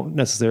you don't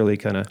necessarily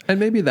kind of, and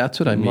maybe that's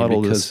what I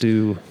mean, because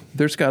do.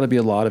 There's got to be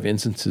a lot of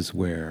instances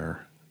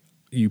where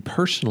you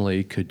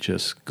personally could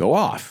just go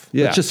off.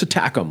 Yeah. Let's just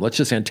attack them. Let's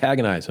just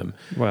antagonize them.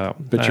 Wow.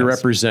 But you're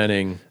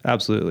representing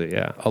absolutely,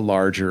 yeah, a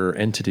larger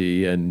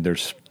entity, and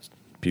there's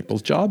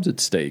people's jobs at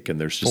stake, and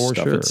there's just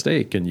stuff at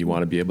stake, and you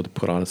want to be able to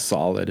put on a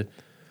solid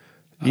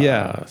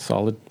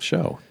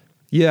show.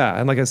 Yeah,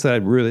 and like I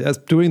said, really, as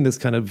doing this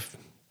kind of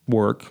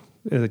work,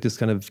 it just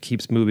kind of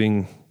keeps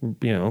moving,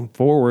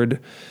 forward.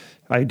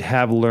 I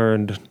have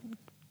learned.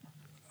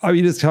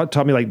 You just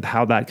taught me like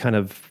how that kind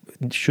of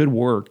should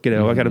work. I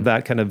kind of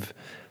that kind of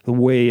the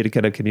way to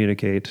kind of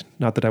communicate.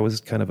 Not that I was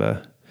kind of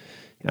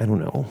I don't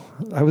know.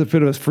 I was a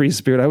bit of a free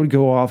spirit. I would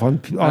go off on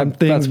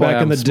things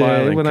back in the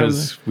day when I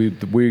was. We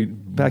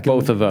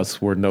both of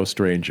us were no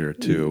stranger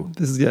to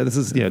this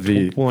is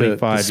 25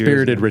 the years.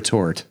 Spirited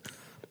retort.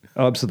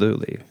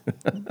 Absolutely.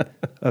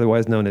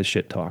 Otherwise known as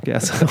shit talk.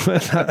 Yes. So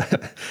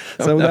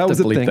that was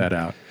the thing. That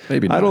out.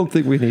 Maybe not. I don't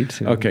think we need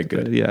to. Okay,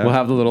 good. But, yeah. We'll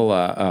have the little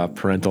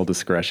parental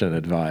discretion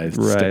advised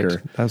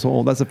sticker. That's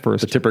the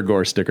first. The Tipper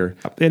Gore sticker.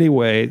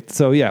 Anyway,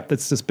 so yeah,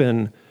 it's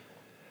something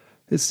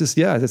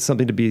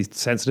to be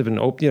sensitive and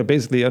open,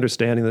 basically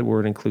understanding that we're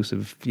an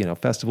inclusive,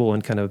 festival,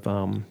 and kind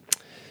of,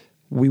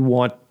 we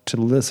want to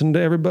listen to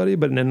everybody,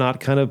 but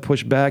not kind of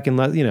push back and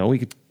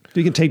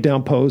we can take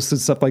down posts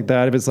and stuff like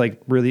that if it's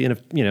like really,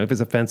 if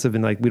it's offensive,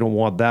 and like we don't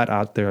want that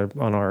out there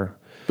on our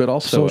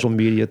social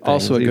media things.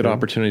 Also a good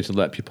opportunity to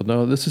let people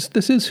know this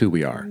is who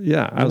we are.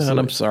 Yeah, absolutely. And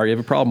I'm sorry you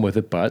have a problem with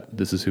it, but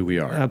this is who we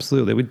are.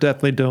 Absolutely. We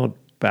definitely don't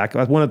back.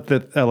 One of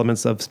the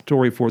elements of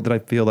Storyfort that I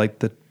feel like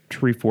the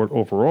Treefort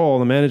overall,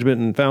 the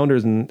management and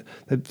founders, and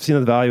they've seen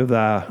the value of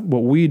that,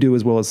 what we do,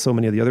 as well as so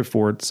many of the other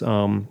forts.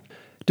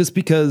 Just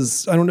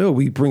because, I don't know,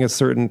 we bring a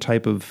certain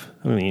type of,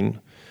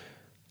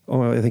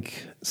 I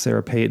think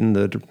Sarah Payton,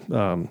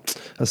 the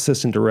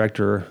assistant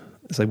director,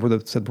 it's like we're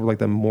like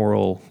the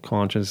moral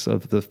conscience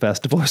of the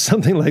festival or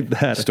something like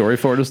that.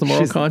 Storyfort is the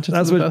moral conscience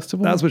of the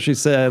festival? That's what she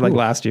said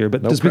last year.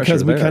 But just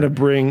because we kind of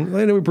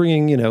we're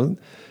bringing,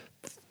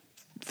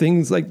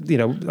 things like,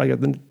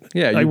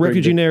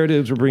 refugee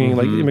narratives, we're bringing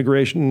like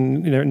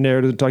immigration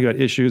narratives, talking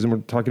about issues, and we're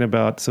talking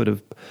about sort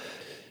of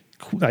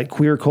like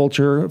queer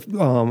culture,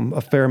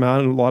 a fair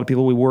amount, and a lot of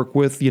people we work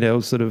with,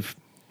 sort of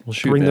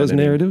bring those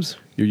narratives.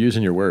 You're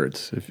using your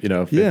words.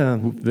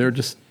 They're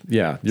just,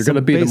 you're going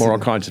to be the moral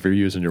conscience if you're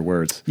using your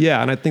words.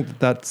 Yeah, and I think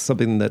that's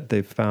something that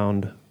they've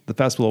found, the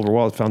festival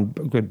overall has found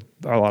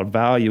a lot of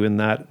value in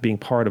that, being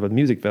part of a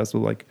music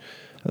festival. Like,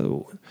 we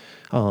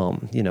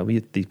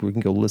can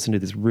go listen to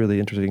these really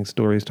interesting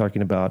stories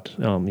talking about,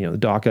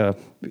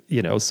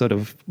 DACA, sort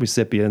of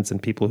recipients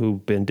and people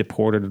who've been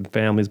deported and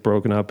families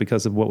broken up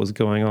because of what was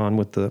going on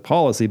with the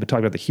policy. But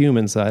talking about the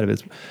human side of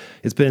it,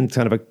 it's been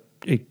kind of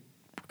it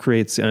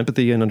creates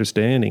empathy and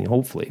understanding.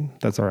 Hopefully,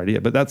 that's our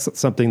idea. But that's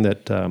something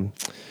that,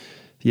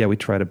 we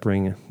try to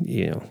bring,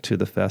 to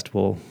the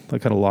festival. I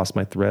kind of lost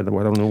my thread. I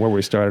don't know where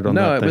we started on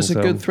that. No, it was a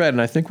good thread,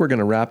 and I think we're going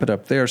to wrap it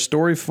up there.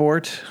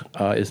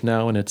 Storyfort is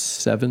now in its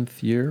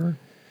 7th year,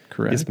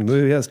 correct? It's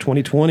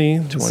 2020.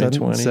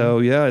 2020. So,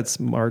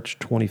 it's March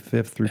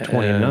 25th through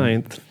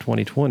 29th,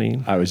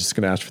 2020. I was just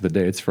going to ask for the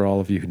dates for all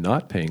of you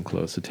not paying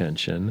close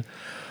attention.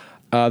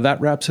 That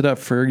wraps it up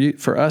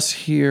for us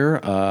here.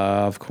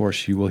 Of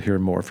course, you will hear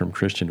more from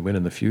Christian Wynn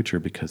in the future,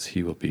 because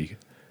he will be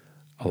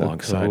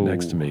alongside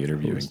next to me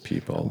interviewing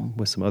people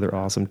with some other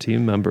awesome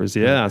team members.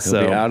 Yeah,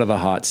 he'll be out of the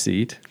hot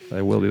seat.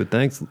 I will be. But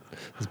thanks.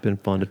 It's been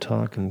fun to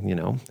talk, and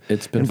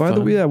it's been. And by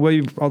fun. the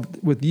way,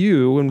 with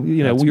you, and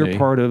we're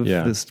part of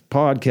this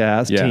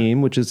podcast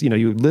team, which is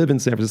you live in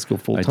San Francisco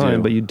full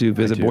time, but you do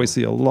visit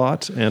Boise a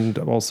lot, and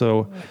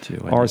also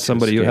are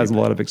somebody who has a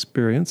lot of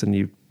experience,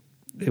 and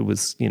it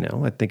was,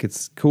 I think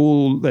it's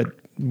cool that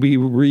we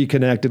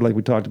reconnected, like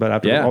we talked about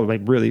after all,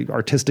 like really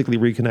artistically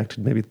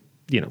reconnected, maybe,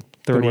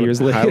 30 years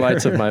later.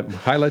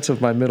 Highlights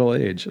of my middle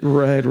age.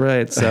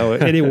 Right. So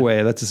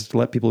anyway, let's just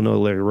let people know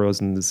Larry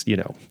Rosen is,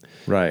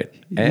 right.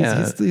 And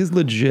he's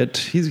legit.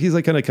 He's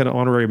like kind of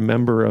honorary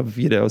member of,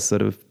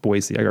 sort of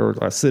Boise, or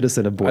a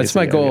citizen of Boise. That's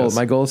my goal.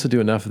 My goal is to do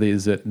enough of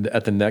these that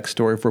at the next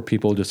Storyfort,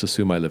 people just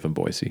assume I live in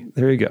Boise.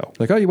 There you go.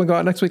 Like, oh, you want to go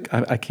out next week?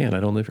 I can't. I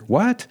don't live here.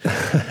 What?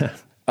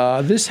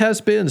 This has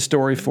been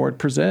Storyfort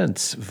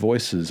Presents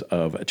Voices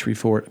of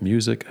Treefort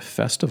Music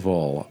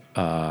Festival.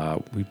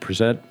 We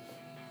present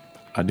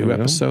A new There we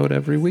go. episode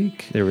every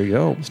week. There we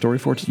go.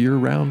 Storyfort's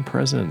year-round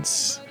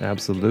presence.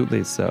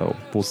 Absolutely. So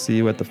we'll see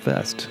you at the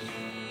fest.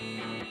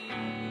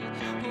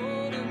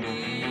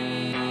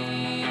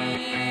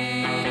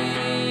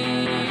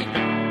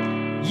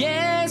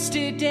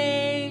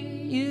 Yesterday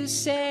you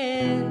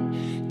said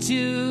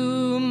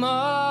tomorrow,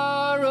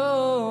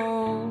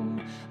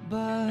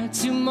 but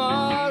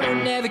tomorrow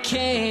never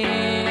came.